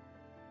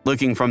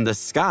 Looking from the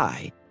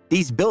sky,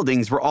 these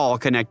buildings were all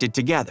connected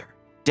together,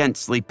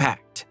 densely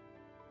packed.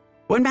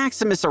 When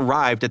Maximus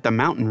arrived at the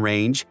mountain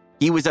range,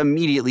 he was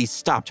immediately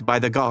stopped by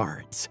the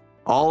guards,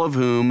 all of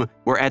whom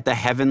were at the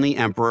Heavenly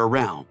Emperor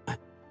realm.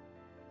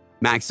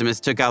 Maximus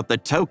took out the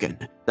token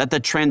that the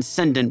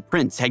Transcendent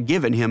Prince had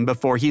given him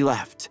before he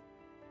left.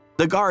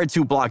 The guards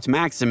who blocked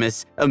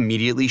Maximus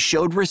immediately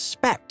showed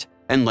respect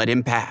and let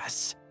him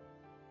pass.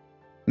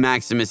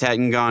 Maximus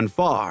hadn't gone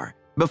far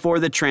before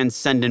the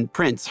Transcendent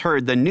Prince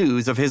heard the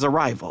news of his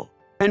arrival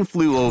and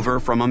flew over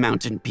from a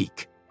mountain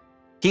peak.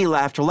 He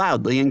laughed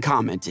loudly and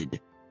commented,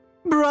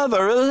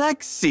 "Brother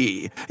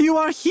Alexei, you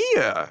are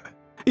here!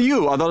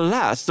 You are the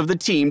last of the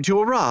team to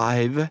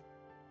arrive."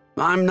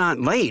 "I'm not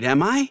late,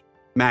 am I?"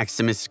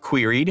 Maximus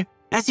queried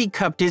as he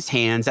cupped his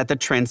hands at the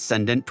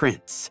Transcendent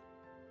Prince.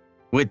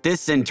 With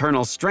this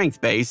internal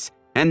strength base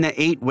and the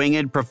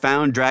 8-winged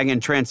profound dragon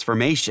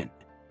transformation,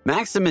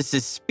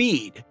 Maximus's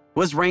speed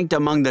was ranked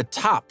among the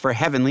top for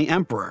heavenly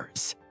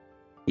emperors.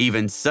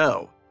 Even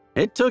so,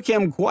 it took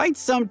him quite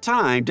some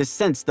time to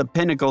sense the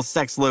Pinnacle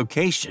sect's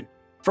location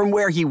from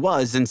where he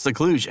was in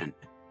seclusion.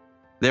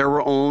 There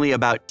were only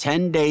about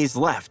 10 days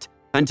left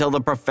until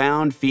the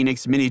profound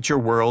Phoenix miniature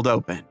world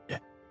opened.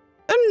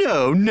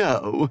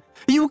 No,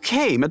 you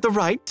came at the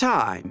right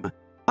time.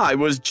 I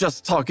was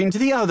just talking to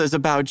the others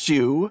about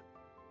you,"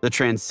 the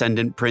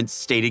Transcendent Prince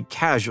stated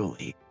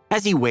casually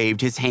as he waved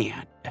his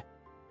hand.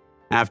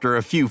 After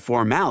a few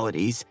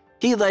formalities,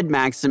 he led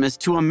Maximus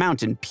to a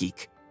mountain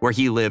peak where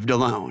he lived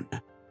alone.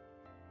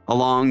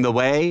 Along the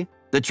way,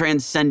 the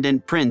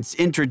Transcendent Prince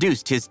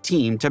introduced his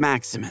team to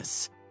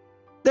Maximus.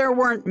 There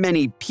weren't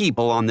many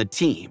people on the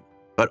team,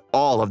 but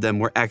all of them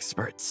were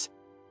experts.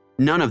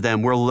 None of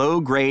them were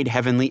low-grade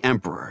heavenly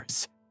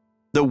emperors.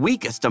 The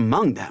weakest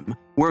among them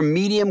were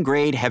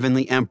medium-grade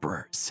heavenly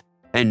emperors,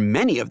 and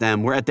many of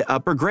them were at the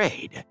upper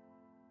grade.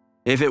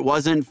 If it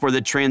wasn't for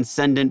the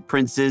Transcendent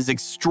Prince's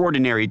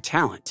extraordinary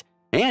talent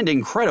and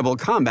incredible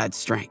combat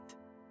strength,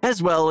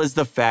 as well as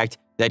the fact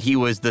that he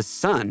was the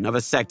son of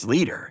a sect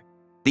leader,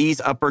 these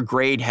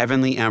upper-grade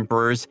heavenly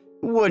emperors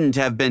wouldn't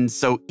have been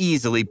so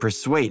easily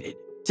persuaded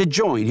to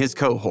join his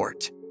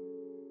cohort.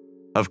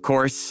 Of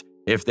course,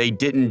 if they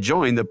didn't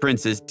join the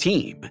prince's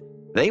team,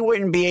 they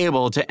wouldn't be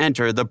able to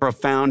enter the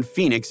profound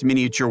Phoenix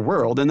miniature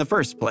world in the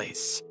first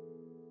place.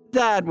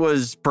 That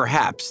was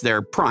perhaps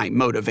their prime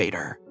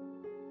motivator.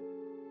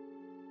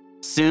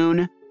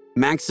 Soon,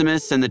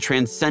 Maximus and the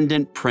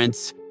Transcendent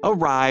Prince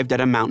arrived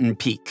at a mountain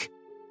peak.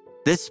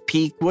 This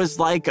peak was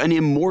like an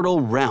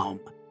immortal realm,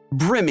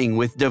 brimming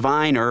with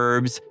divine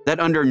herbs that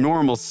under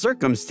normal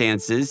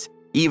circumstances,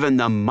 even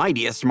the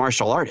mightiest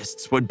martial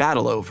artists would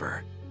battle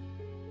over.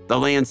 The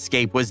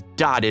landscape was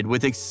dotted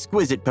with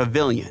exquisite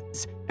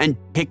pavilions and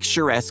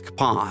picturesque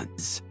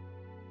ponds.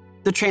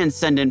 The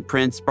Transcendent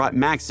Prince brought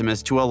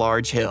Maximus to a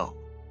large hill.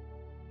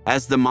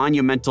 As the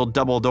monumental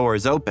double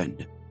doors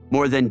opened,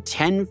 more than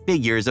 10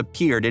 figures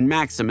appeared in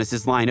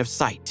Maximus's line of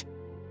sight.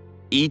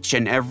 Each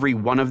and every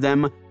one of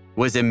them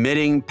was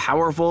emitting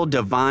powerful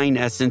divine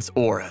essence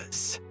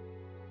auras.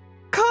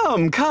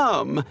 Come,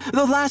 come!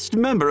 The last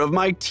member of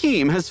my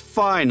team has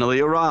finally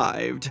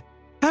arrived.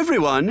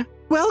 Everyone,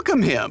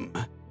 welcome him,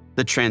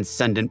 the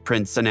Transcendent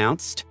Prince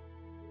announced.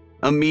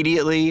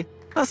 Immediately,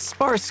 a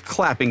sparse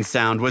clapping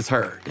sound was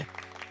heard.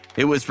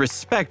 It was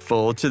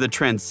respectful to the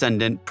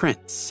Transcendent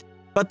Prince,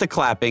 but the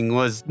clapping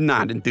was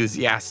not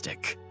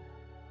enthusiastic.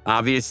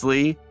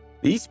 Obviously,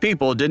 these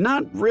people did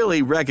not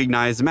really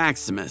recognize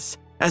Maximus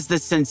as the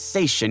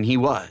sensation he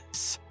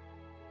was.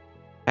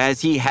 As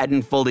he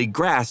hadn't fully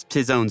grasped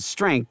his own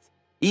strength,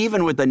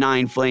 even with the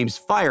Nine Flames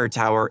Fire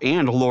Tower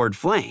and Lord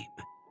Flame,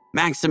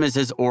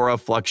 Maximus's aura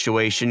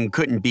fluctuation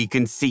couldn't be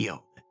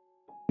concealed.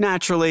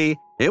 Naturally,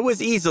 it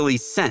was easily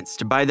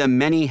sensed by the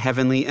many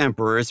heavenly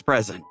emperors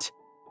present.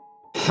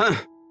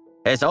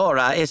 His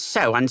aura is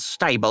so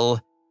unstable.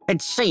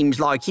 It seems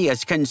like he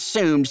has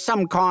consumed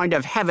some kind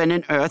of heaven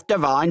and earth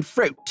divine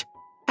fruit.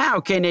 How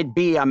can it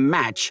be a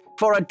match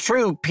for a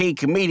true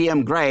peak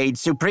medium-grade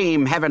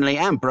supreme heavenly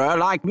emperor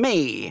like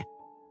me?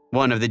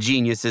 One of the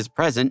geniuses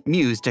present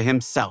mused to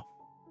himself.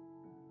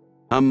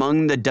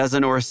 Among the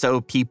dozen or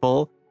so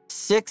people,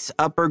 6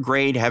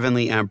 upper-grade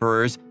heavenly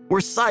emperors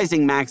were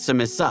sizing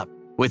Maximus up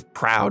with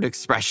proud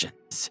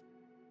expressions.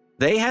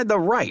 They had the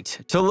right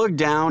to look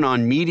down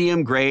on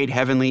medium-grade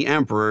heavenly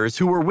emperors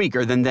who were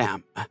weaker than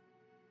them.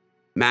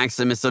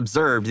 Maximus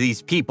observed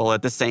these people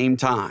at the same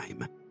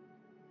time.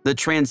 The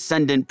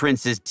Transcendent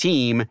Prince's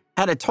team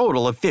had a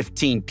total of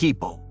 15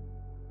 people.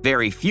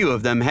 Very few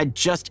of them had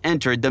just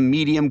entered the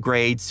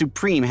medium-grade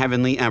Supreme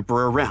Heavenly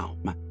Emperor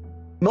realm.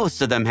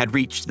 Most of them had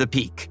reached the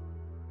peak.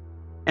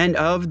 And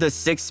of the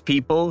 6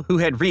 people who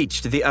had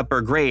reached the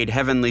upper-grade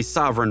Heavenly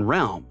Sovereign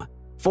realm,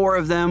 4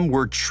 of them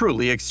were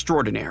truly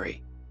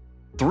extraordinary.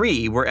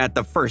 3 were at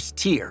the first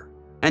tier,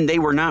 and they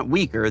were not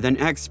weaker than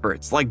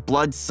experts like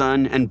Blood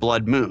Sun and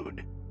Blood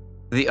Moon.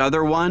 The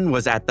other one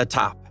was at the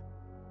top.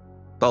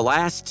 The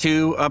last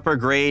 2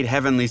 upper-grade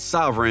Heavenly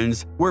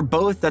Sovereigns were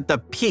both at the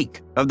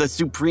peak of the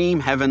Supreme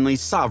Heavenly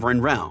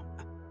Sovereign realm.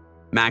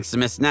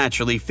 Maximus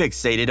naturally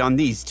fixated on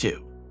these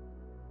 2.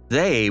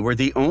 They were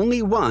the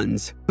only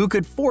ones who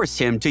could force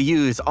him to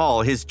use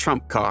all his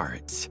trump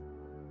cards.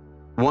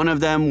 One of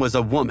them was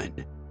a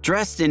woman,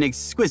 dressed in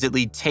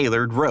exquisitely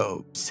tailored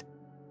robes.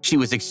 She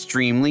was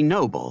extremely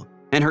noble,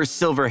 and her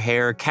silver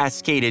hair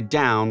cascaded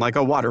down like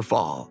a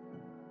waterfall.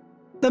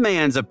 The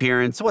man's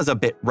appearance was a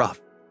bit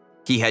rough.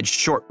 He had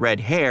short red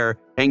hair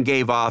and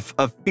gave off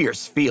a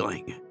fierce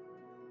feeling.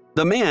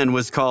 The man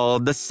was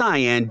called the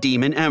Cyan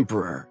Demon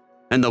Emperor,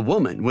 and the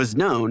woman was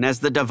known as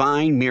the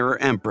Divine Mirror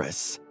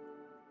Empress.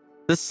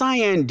 The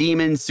Cyan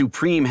Demon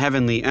Supreme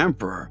Heavenly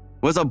Emperor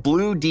was a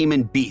blue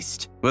demon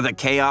beast with a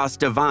Chaos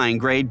Divine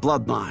grade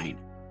bloodline.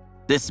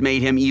 This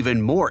made him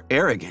even more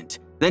arrogant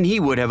than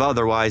he would have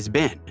otherwise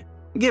been,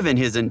 given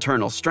his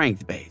internal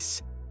strength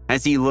base,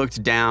 as he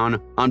looked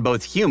down on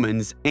both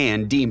humans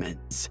and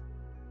demons.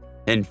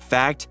 In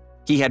fact,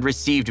 he had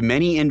received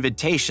many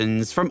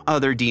invitations from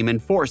other demon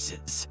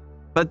forces,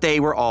 but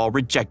they were all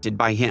rejected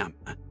by him.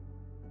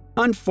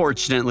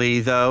 Unfortunately,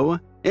 though,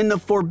 in the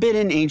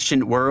forbidden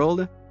ancient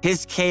world,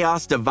 his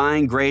Chaos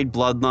Divine grade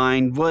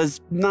bloodline was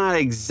not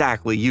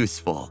exactly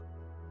useful,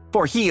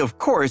 for he, of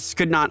course,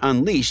 could not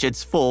unleash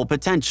its full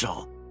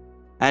potential.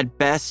 At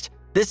best,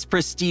 this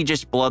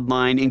prestigious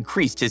bloodline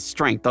increased his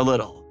strength a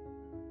little.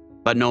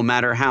 But no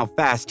matter how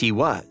fast he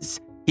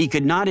was, he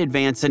could not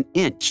advance an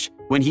inch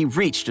when he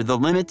reached the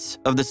limits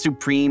of the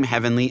Supreme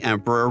Heavenly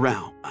Emperor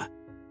realm.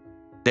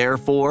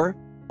 Therefore,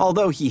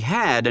 although he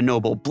had a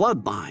noble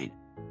bloodline,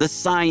 the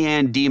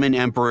Cyan Demon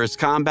Emperor's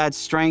combat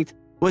strength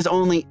was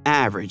only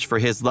average for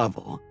his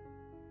level.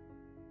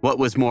 What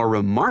was more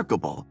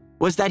remarkable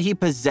was that he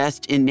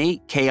possessed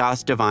innate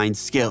Chaos Divine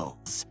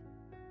skills.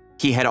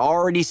 He had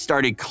already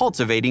started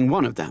cultivating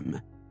one of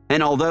them,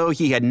 and although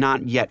he had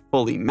not yet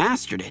fully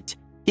mastered it,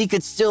 he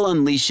could still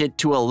unleash it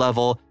to a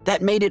level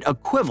that made it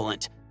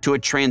equivalent to a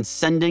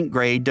Transcendent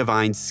grade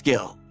divine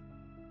skill.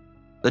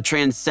 The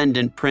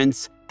Transcendent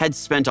Prince had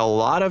spent a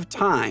lot of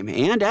time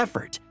and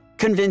effort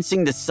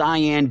convincing the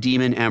Cyan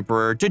Demon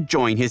Emperor to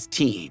join his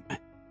team.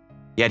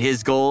 Yet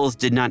his goals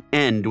did not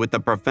end with the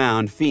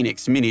profound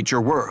Phoenix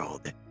miniature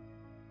world.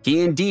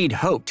 He indeed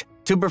hoped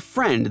to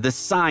befriend the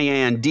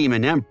Cyan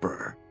Demon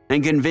Emperor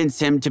and convince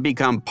him to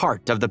become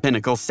part of the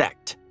Pinnacle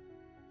sect.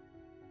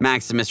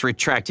 Maximus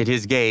retracted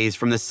his gaze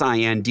from the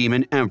Cyan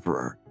Demon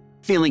Emperor,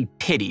 feeling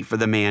pity for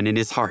the man in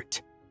his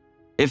heart.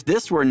 If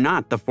this were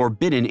not the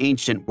forbidden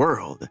ancient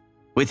world,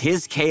 with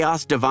his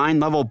Chaos Divine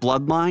level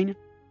bloodline,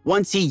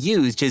 once he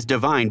used his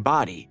divine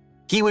body,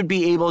 he would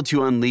be able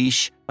to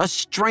unleash a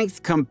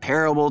strength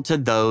comparable to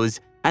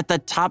those at the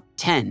top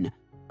 10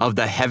 of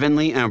the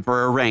Heavenly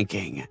Emperor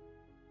ranking.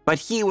 But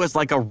he was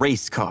like a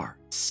race car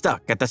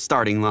stuck at the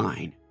starting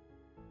line.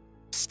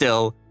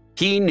 Still,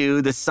 he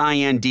knew the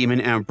Cyan Demon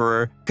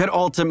Emperor could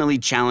ultimately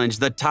challenge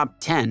the top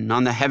 10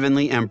 on the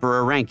Heavenly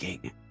Emperor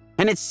ranking,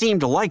 and it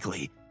seemed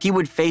likely he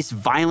would face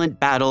violent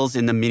battles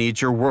in the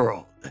miniature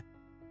world.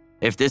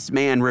 If this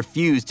man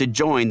refused to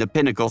join the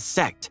Pinnacle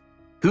sect,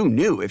 who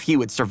knew if he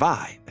would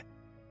survive?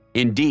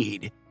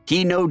 Indeed,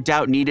 he no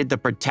doubt needed the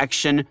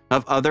protection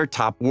of other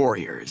top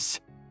warriors.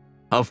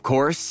 Of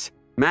course,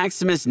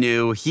 Maximus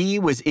knew he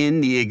was in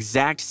the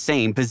exact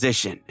same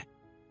position.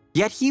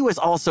 Yet he was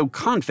also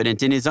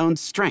confident in his own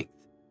strength.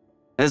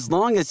 As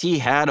long as he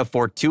had a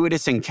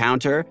fortuitous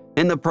encounter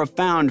in the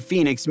profound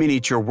Phoenix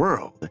miniature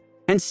world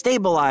and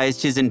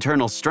stabilized his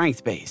internal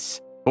strength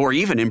base, or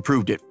even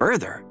improved it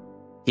further,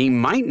 he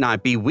might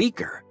not be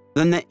weaker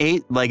than the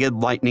 8-legged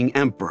Lightning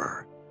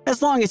Emperor,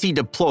 as long as he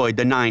deployed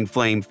the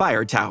 9-flame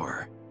fire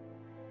tower.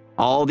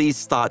 All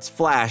these thoughts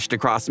flashed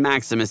across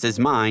Maximus's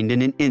mind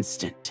in an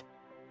instant.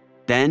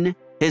 Then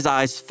his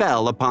eyes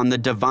fell upon the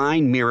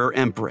Divine Mirror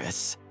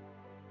Empress.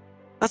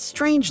 A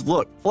strange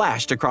look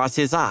flashed across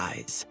his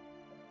eyes.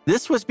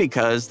 This was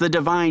because the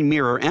Divine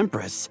Mirror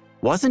Empress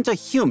wasn't a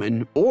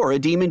human or a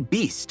demon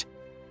beast,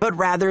 but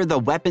rather the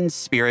weapon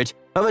spirit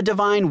of a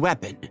divine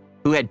weapon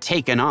who had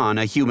taken on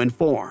a human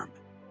form.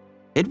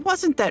 It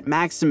wasn't that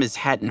Maximus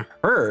hadn't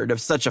heard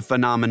of such a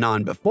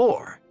phenomenon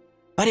before,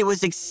 but it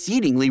was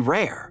exceedingly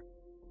rare.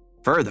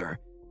 Further,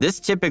 this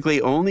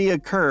typically only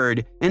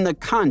occurred in the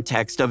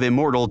context of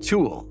immortal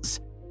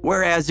tools,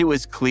 whereas it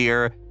was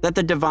clear that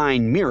the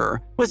Divine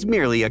Mirror was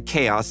merely a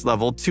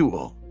Chaos-level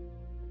tool.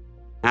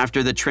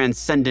 After the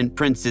Transcendent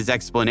Prince's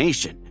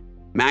explanation,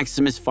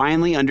 Maximus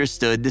finally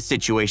understood the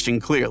situation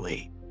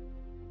clearly.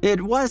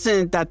 It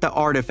wasn't that the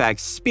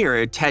artifact's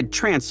spirit had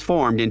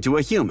transformed into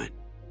a human.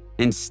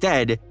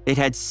 Instead, it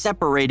had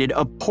separated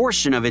a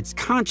portion of its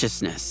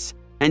consciousness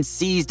and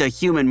seized a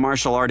human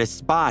martial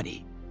artist's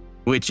body,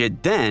 which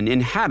it then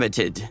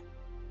inhabited.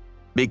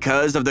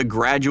 Because of the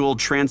gradual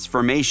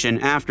transformation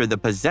after the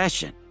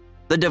possession,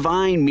 the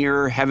Divine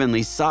Mirror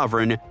Heavenly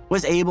Sovereign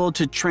was able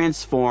to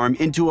transform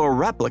into a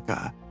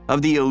replica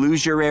of the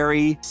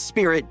illusory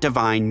Spirit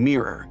Divine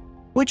Mirror,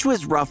 which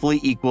was roughly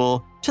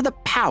equal to the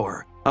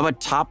power of a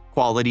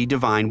top-quality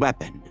divine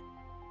weapon.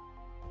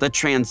 The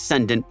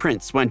Transcendent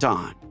Prince went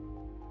on.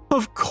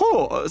 Of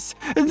course,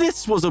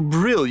 this was a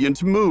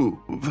brilliant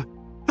move.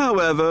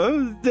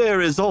 However,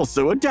 there is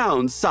also a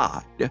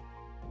downside.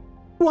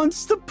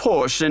 Once the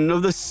portion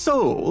of the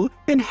soul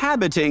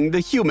inhabiting the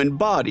human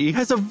body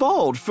has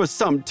evolved for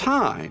some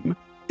time,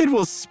 it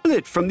will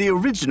split from the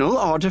original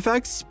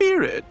artifact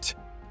spirit.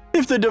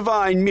 If the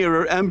Divine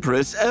Mirror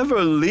Empress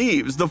ever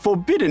leaves the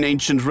Forbidden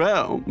Ancient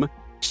Realm,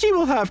 she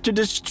will have to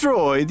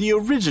destroy the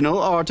original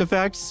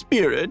artifact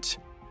spirit.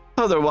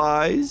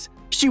 Otherwise,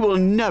 she will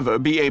never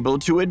be able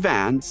to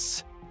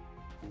advance.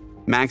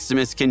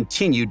 Maximus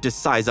continued to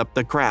size up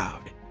the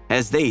crowd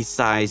as they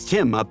sized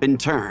him up in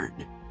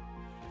turn.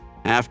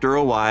 After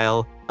a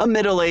while, a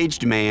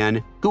middle-aged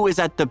man who was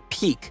at the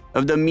peak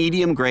of the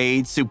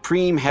medium-grade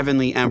Supreme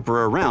Heavenly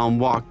Emperor realm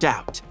walked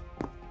out.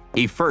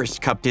 He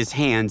first cupped his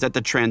hands at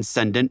the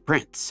Transcendent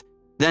Prince,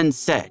 then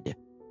said,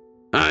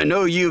 I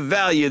know you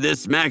value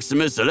this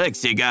Maximus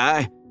Alexei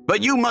guy,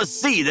 but you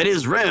must see that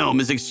his realm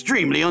is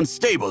extremely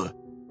unstable.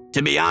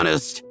 To be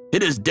honest,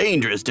 it is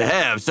dangerous to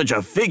have such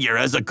a figure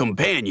as a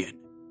companion.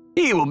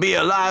 He will be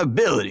a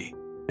liability,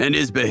 and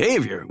his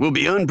behavior will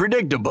be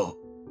unpredictable.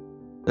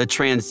 The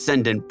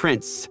Transcendent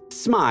Prince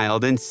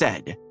smiled and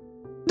said,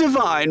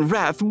 Divine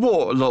Wrath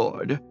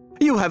Warlord,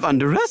 you have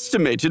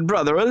underestimated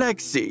Brother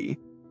Alexei.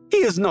 He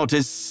is not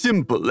as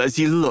simple as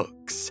he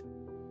looks.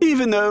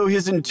 Even though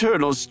his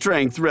internal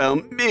strength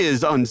realm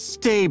is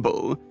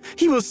unstable,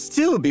 he will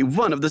still be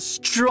one of the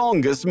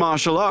strongest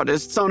martial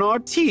artists on our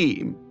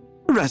team.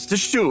 Rest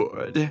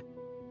assured.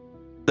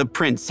 The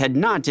prince had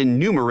not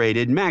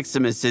enumerated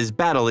Maximus's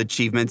battle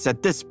achievements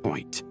at this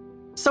point,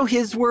 so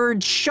his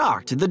words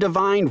shocked the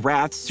Divine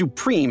Wrath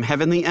Supreme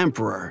Heavenly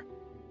Emperor.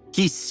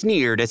 He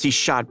sneered as he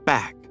shot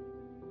back.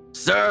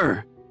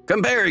 Sir,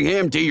 comparing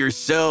him to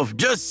yourself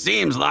just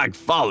seems like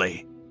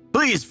folly.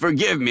 Please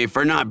forgive me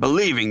for not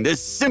believing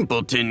this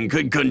simpleton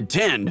could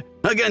contend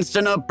against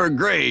an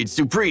upper-grade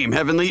Supreme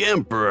Heavenly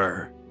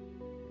Emperor.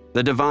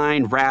 The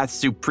Divine Wrath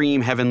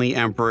Supreme Heavenly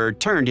Emperor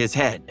turned his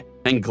head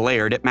and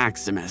glared at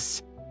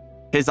Maximus.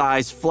 His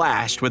eyes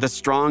flashed with a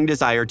strong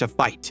desire to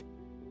fight.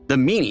 The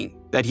meaning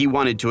that he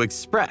wanted to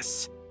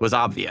express was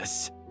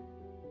obvious.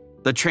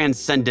 The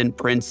Transcendent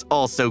Prince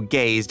also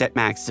gazed at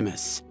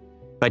Maximus,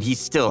 but he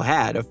still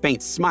had a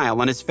faint smile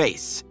on his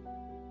face.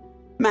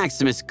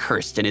 Maximus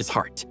cursed in his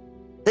heart.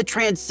 The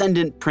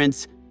Transcendent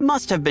Prince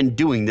must have been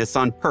doing this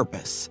on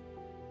purpose.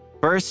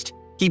 First,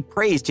 he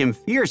praised him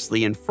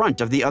fiercely in front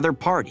of the other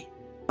party,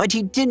 but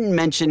he didn't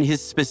mention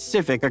his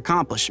specific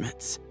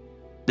accomplishments.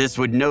 This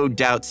would no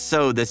doubt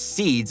sow the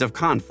seeds of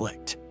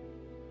conflict.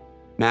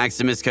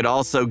 Maximus could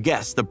also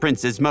guess the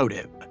prince's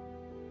motive.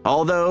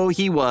 Although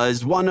he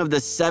was one of the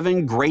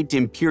 7 great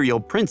imperial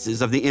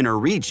princes of the inner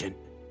region,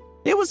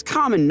 it was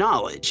common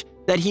knowledge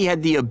that he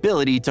had the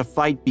ability to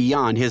fight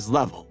beyond his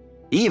level,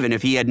 even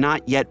if he had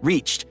not yet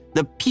reached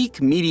the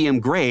peak medium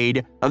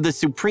grade of the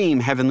Supreme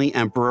Heavenly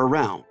Emperor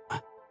realm.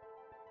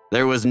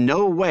 There was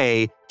no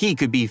way he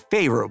could be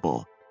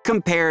favorable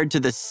compared to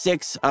the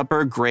 6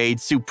 upper grade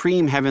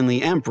Supreme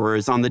Heavenly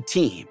Emperors on the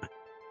team,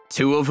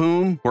 2 of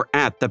whom were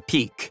at the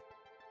peak.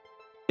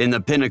 In the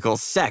Pinnacle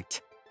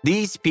sect,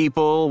 these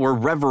people were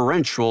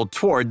reverential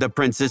toward the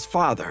prince's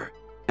father,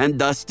 and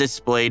thus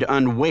displayed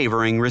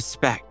unwavering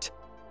respect.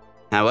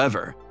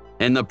 However,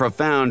 in the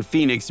profound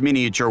Phoenix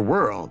miniature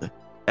world,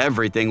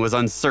 everything was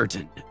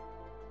uncertain.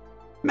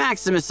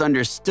 Maximus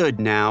understood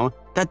now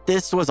that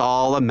this was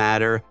all a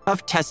matter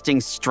of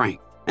testing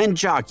strength and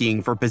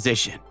jockeying for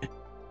position.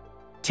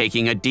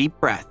 Taking a deep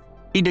breath,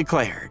 he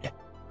declared,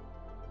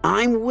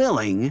 "I'm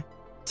willing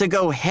to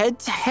go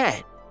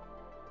head-to-head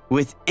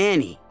with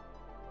any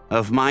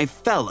of my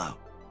fellow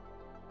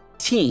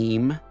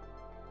team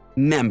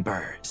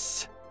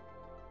members."